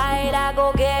gone white, I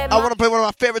go get I want to play one of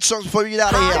my favorite songs before we get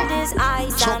out of here.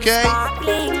 It's okay.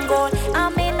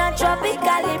 I'm in a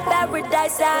tropical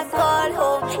paradise I call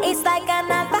home. It's like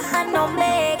an alpha and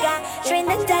omega,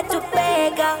 Trinidad to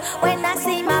Vega. When I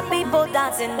see my people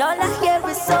dancing, all I hear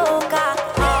is soca.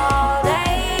 All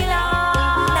day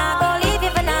long, not gonna leave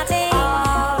you for nothing.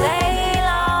 All day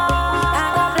long,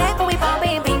 not gonna play for we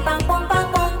bumping. Ping pong pong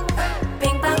pong pong,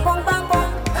 ping pong pong pong pong.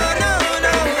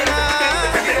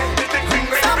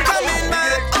 I'm coming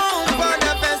back home for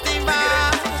the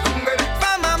festival.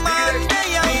 For my man, they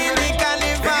are in the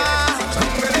carnival.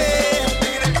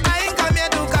 I ain't come here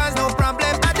to cause no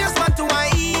problem. I just want to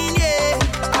wine, yeah.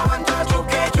 I want to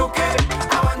juke.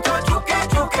 I want to juke.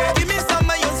 Give me some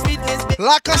of your sweetness, baby.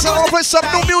 Like us, I open some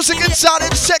new music inside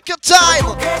and check your time.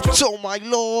 So my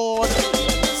lord.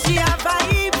 She a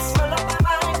vibes.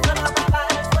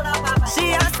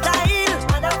 She a style.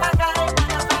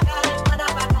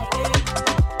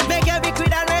 Make every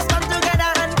queen and race come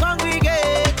together and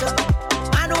congregate.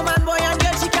 And woman, boy and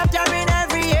girl, she capturing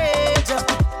every age.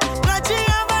 But she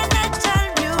have a natural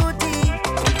beauty.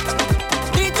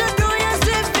 Need to do your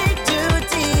civic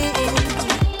duty.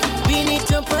 We need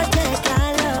to protect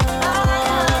our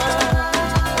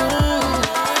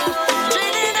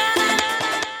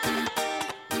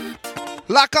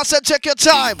Like I said, check your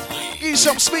time. Give you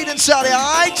some speed inside it,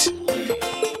 alright?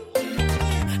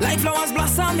 Like flowers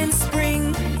blossom in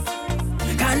spring.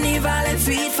 Carnival and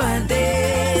sweet for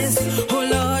this. Oh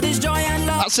Lord, is joy and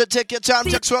love. I said, take your time,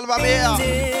 take 12, I'm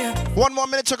here. 1 more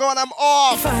minute to go and I'm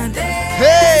off.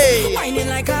 Hey! Whining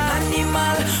like an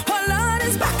animal. Oh Lord,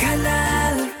 is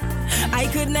bacchanal. I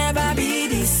could never be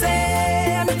the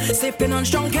same. Sipping on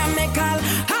strong chemical.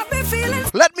 Happy feeling.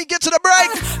 Let me get to the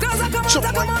break. Cause I come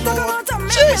out to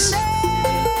make them.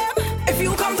 If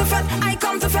you come to fat, I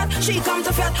come to fat. She come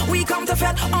to fat, we come to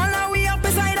fat. All now we up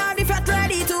beside all the fat,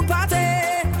 ready to party.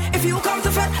 If you come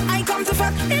to fat, I come to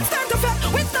fat. It's time to fat,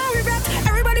 with no regret.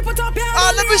 Everybody put up your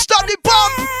hands. Let me stop the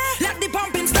pump. Let the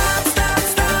pumping start.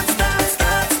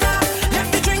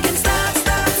 Let the drinking start.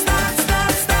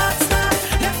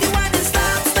 Let the whining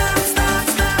start.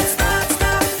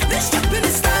 The shopping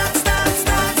is start.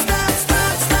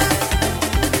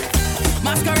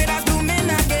 Masquerade booming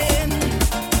again.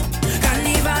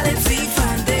 Carnival and sweet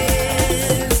fun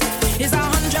days. It's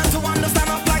 100 to 1 to stand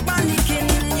up like mannequin,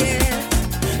 yeah.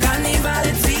 Carnival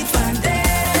and sweet fun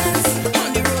days.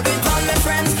 On the road with all my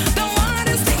friends, don't want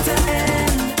this thing to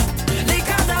end.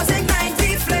 Liquor does ignite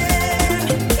the flame.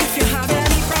 If you have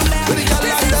any problem,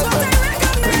 this is what I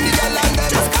recommend.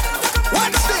 Just come out,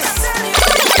 watch this.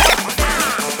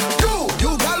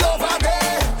 You got over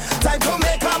there. Time to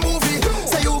make a movie.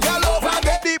 Say you got over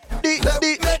there.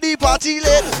 The party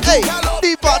lit. Hey,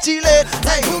 the party lit.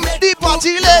 Hey, the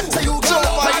party lit. So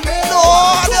my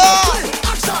lord.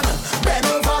 Action. Bend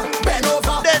over.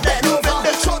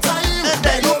 Then showtime.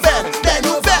 Then you bend. Bend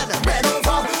over.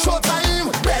 Showtime.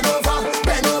 Bend over.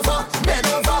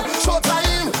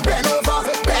 Showtime. Bend over.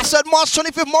 I said March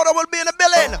 25th, mother will be in the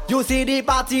building. You see the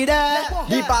party there,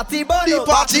 the party bono. The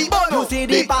party. You see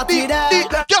the party there.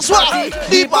 Guess what?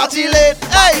 The party lit.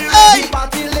 Hey. The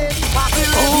party lit. The party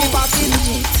lit.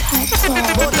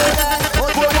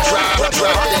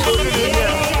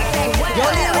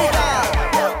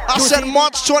 I said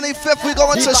March 25th, we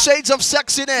go into Shades of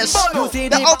Sexiness.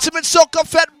 The ultimate soca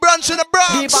fed brunch in the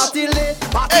Bronx. The party lit.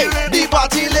 Hey, the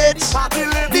party lit.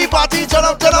 The party turn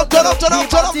up. The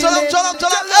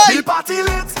party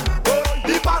lit.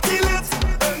 The party lit.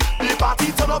 The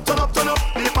party turn up.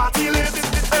 The party lit.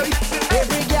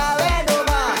 Every girl head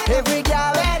over. Every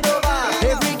girl head over.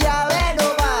 Every girl head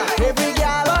over. Every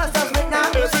girl wants to split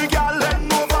now. Every girl head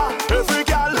over. Every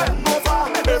girl head over.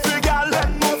 Every girl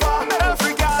head over.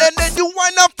 Every girl. And then you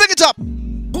wind up, pick it up.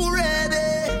 Who ready?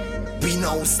 We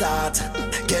now start.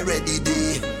 Get ready,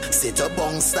 day. Set a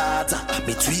bong start.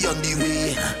 Me three on the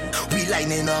way. We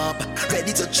lining up.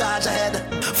 Ready to charge ahead.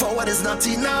 Forward is not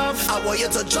enough. I want you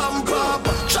to jump up.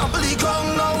 Trample the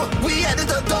ground now. We headed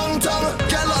to downtown.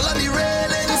 Girl all on the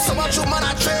railing. So much woman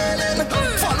are trailing.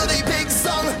 Follow the big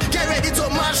song. Get ready to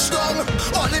mash down.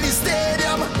 All in the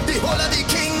stadium. The whole of the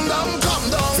kingdom come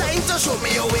down. Time to show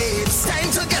me your ways. Time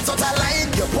to get out of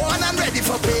line. You're born and ready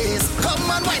for pace.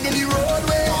 in the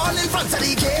roadway, all in front of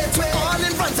the gateway, all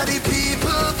in front of the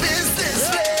people business.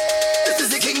 This is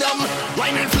the kingdom.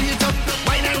 Wine and free it up,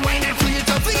 wine and free it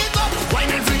up, free it up,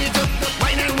 wine and free it up,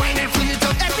 wine and free it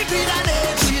up. Every breed and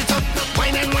age, free it up,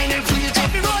 wine and free it up.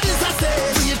 Every road is a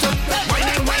stage, free it up, wine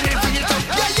and free it up.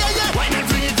 Yeah, yeah, yeah. Wine and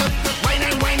free it up, wine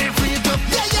and free it up.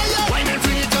 Yeah, yeah, yeah. Wine and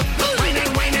free it up,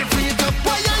 wine and free it up.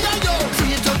 Why, yeah, yeah, yo,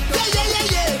 free it up. Yeah, yeah,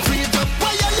 yeah, yeah, free it up.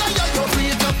 Why, yeah, yeah, yeah, yo,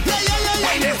 free it up. Yeah, yeah, yeah, yeah.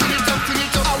 Wine and free it up, free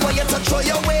it up. I want you to throw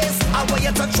your waist, I want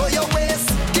you to throw your waist.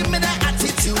 Give me that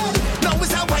attitude. Now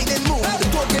it's a whining mood.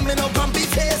 Don't give me no grumpy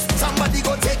face. Somebody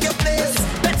go take your place.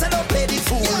 Better not play the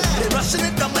fool. They rushing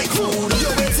it down my food.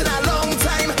 You're waiting a long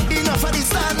time. Enough of the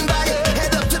standby.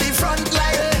 Head up to the front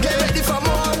line. Get ready for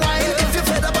more wine. If you're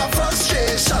fed up of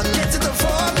frustration, get to the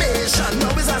formation.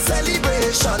 Now it's a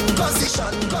celebration.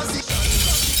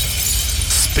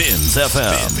 Spins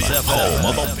FM, home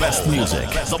of the best music,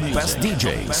 the best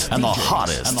DJs, and the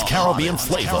hottest Caribbean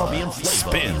flavor.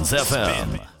 Spins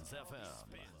FM.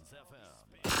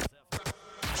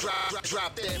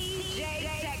 Drop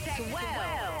it.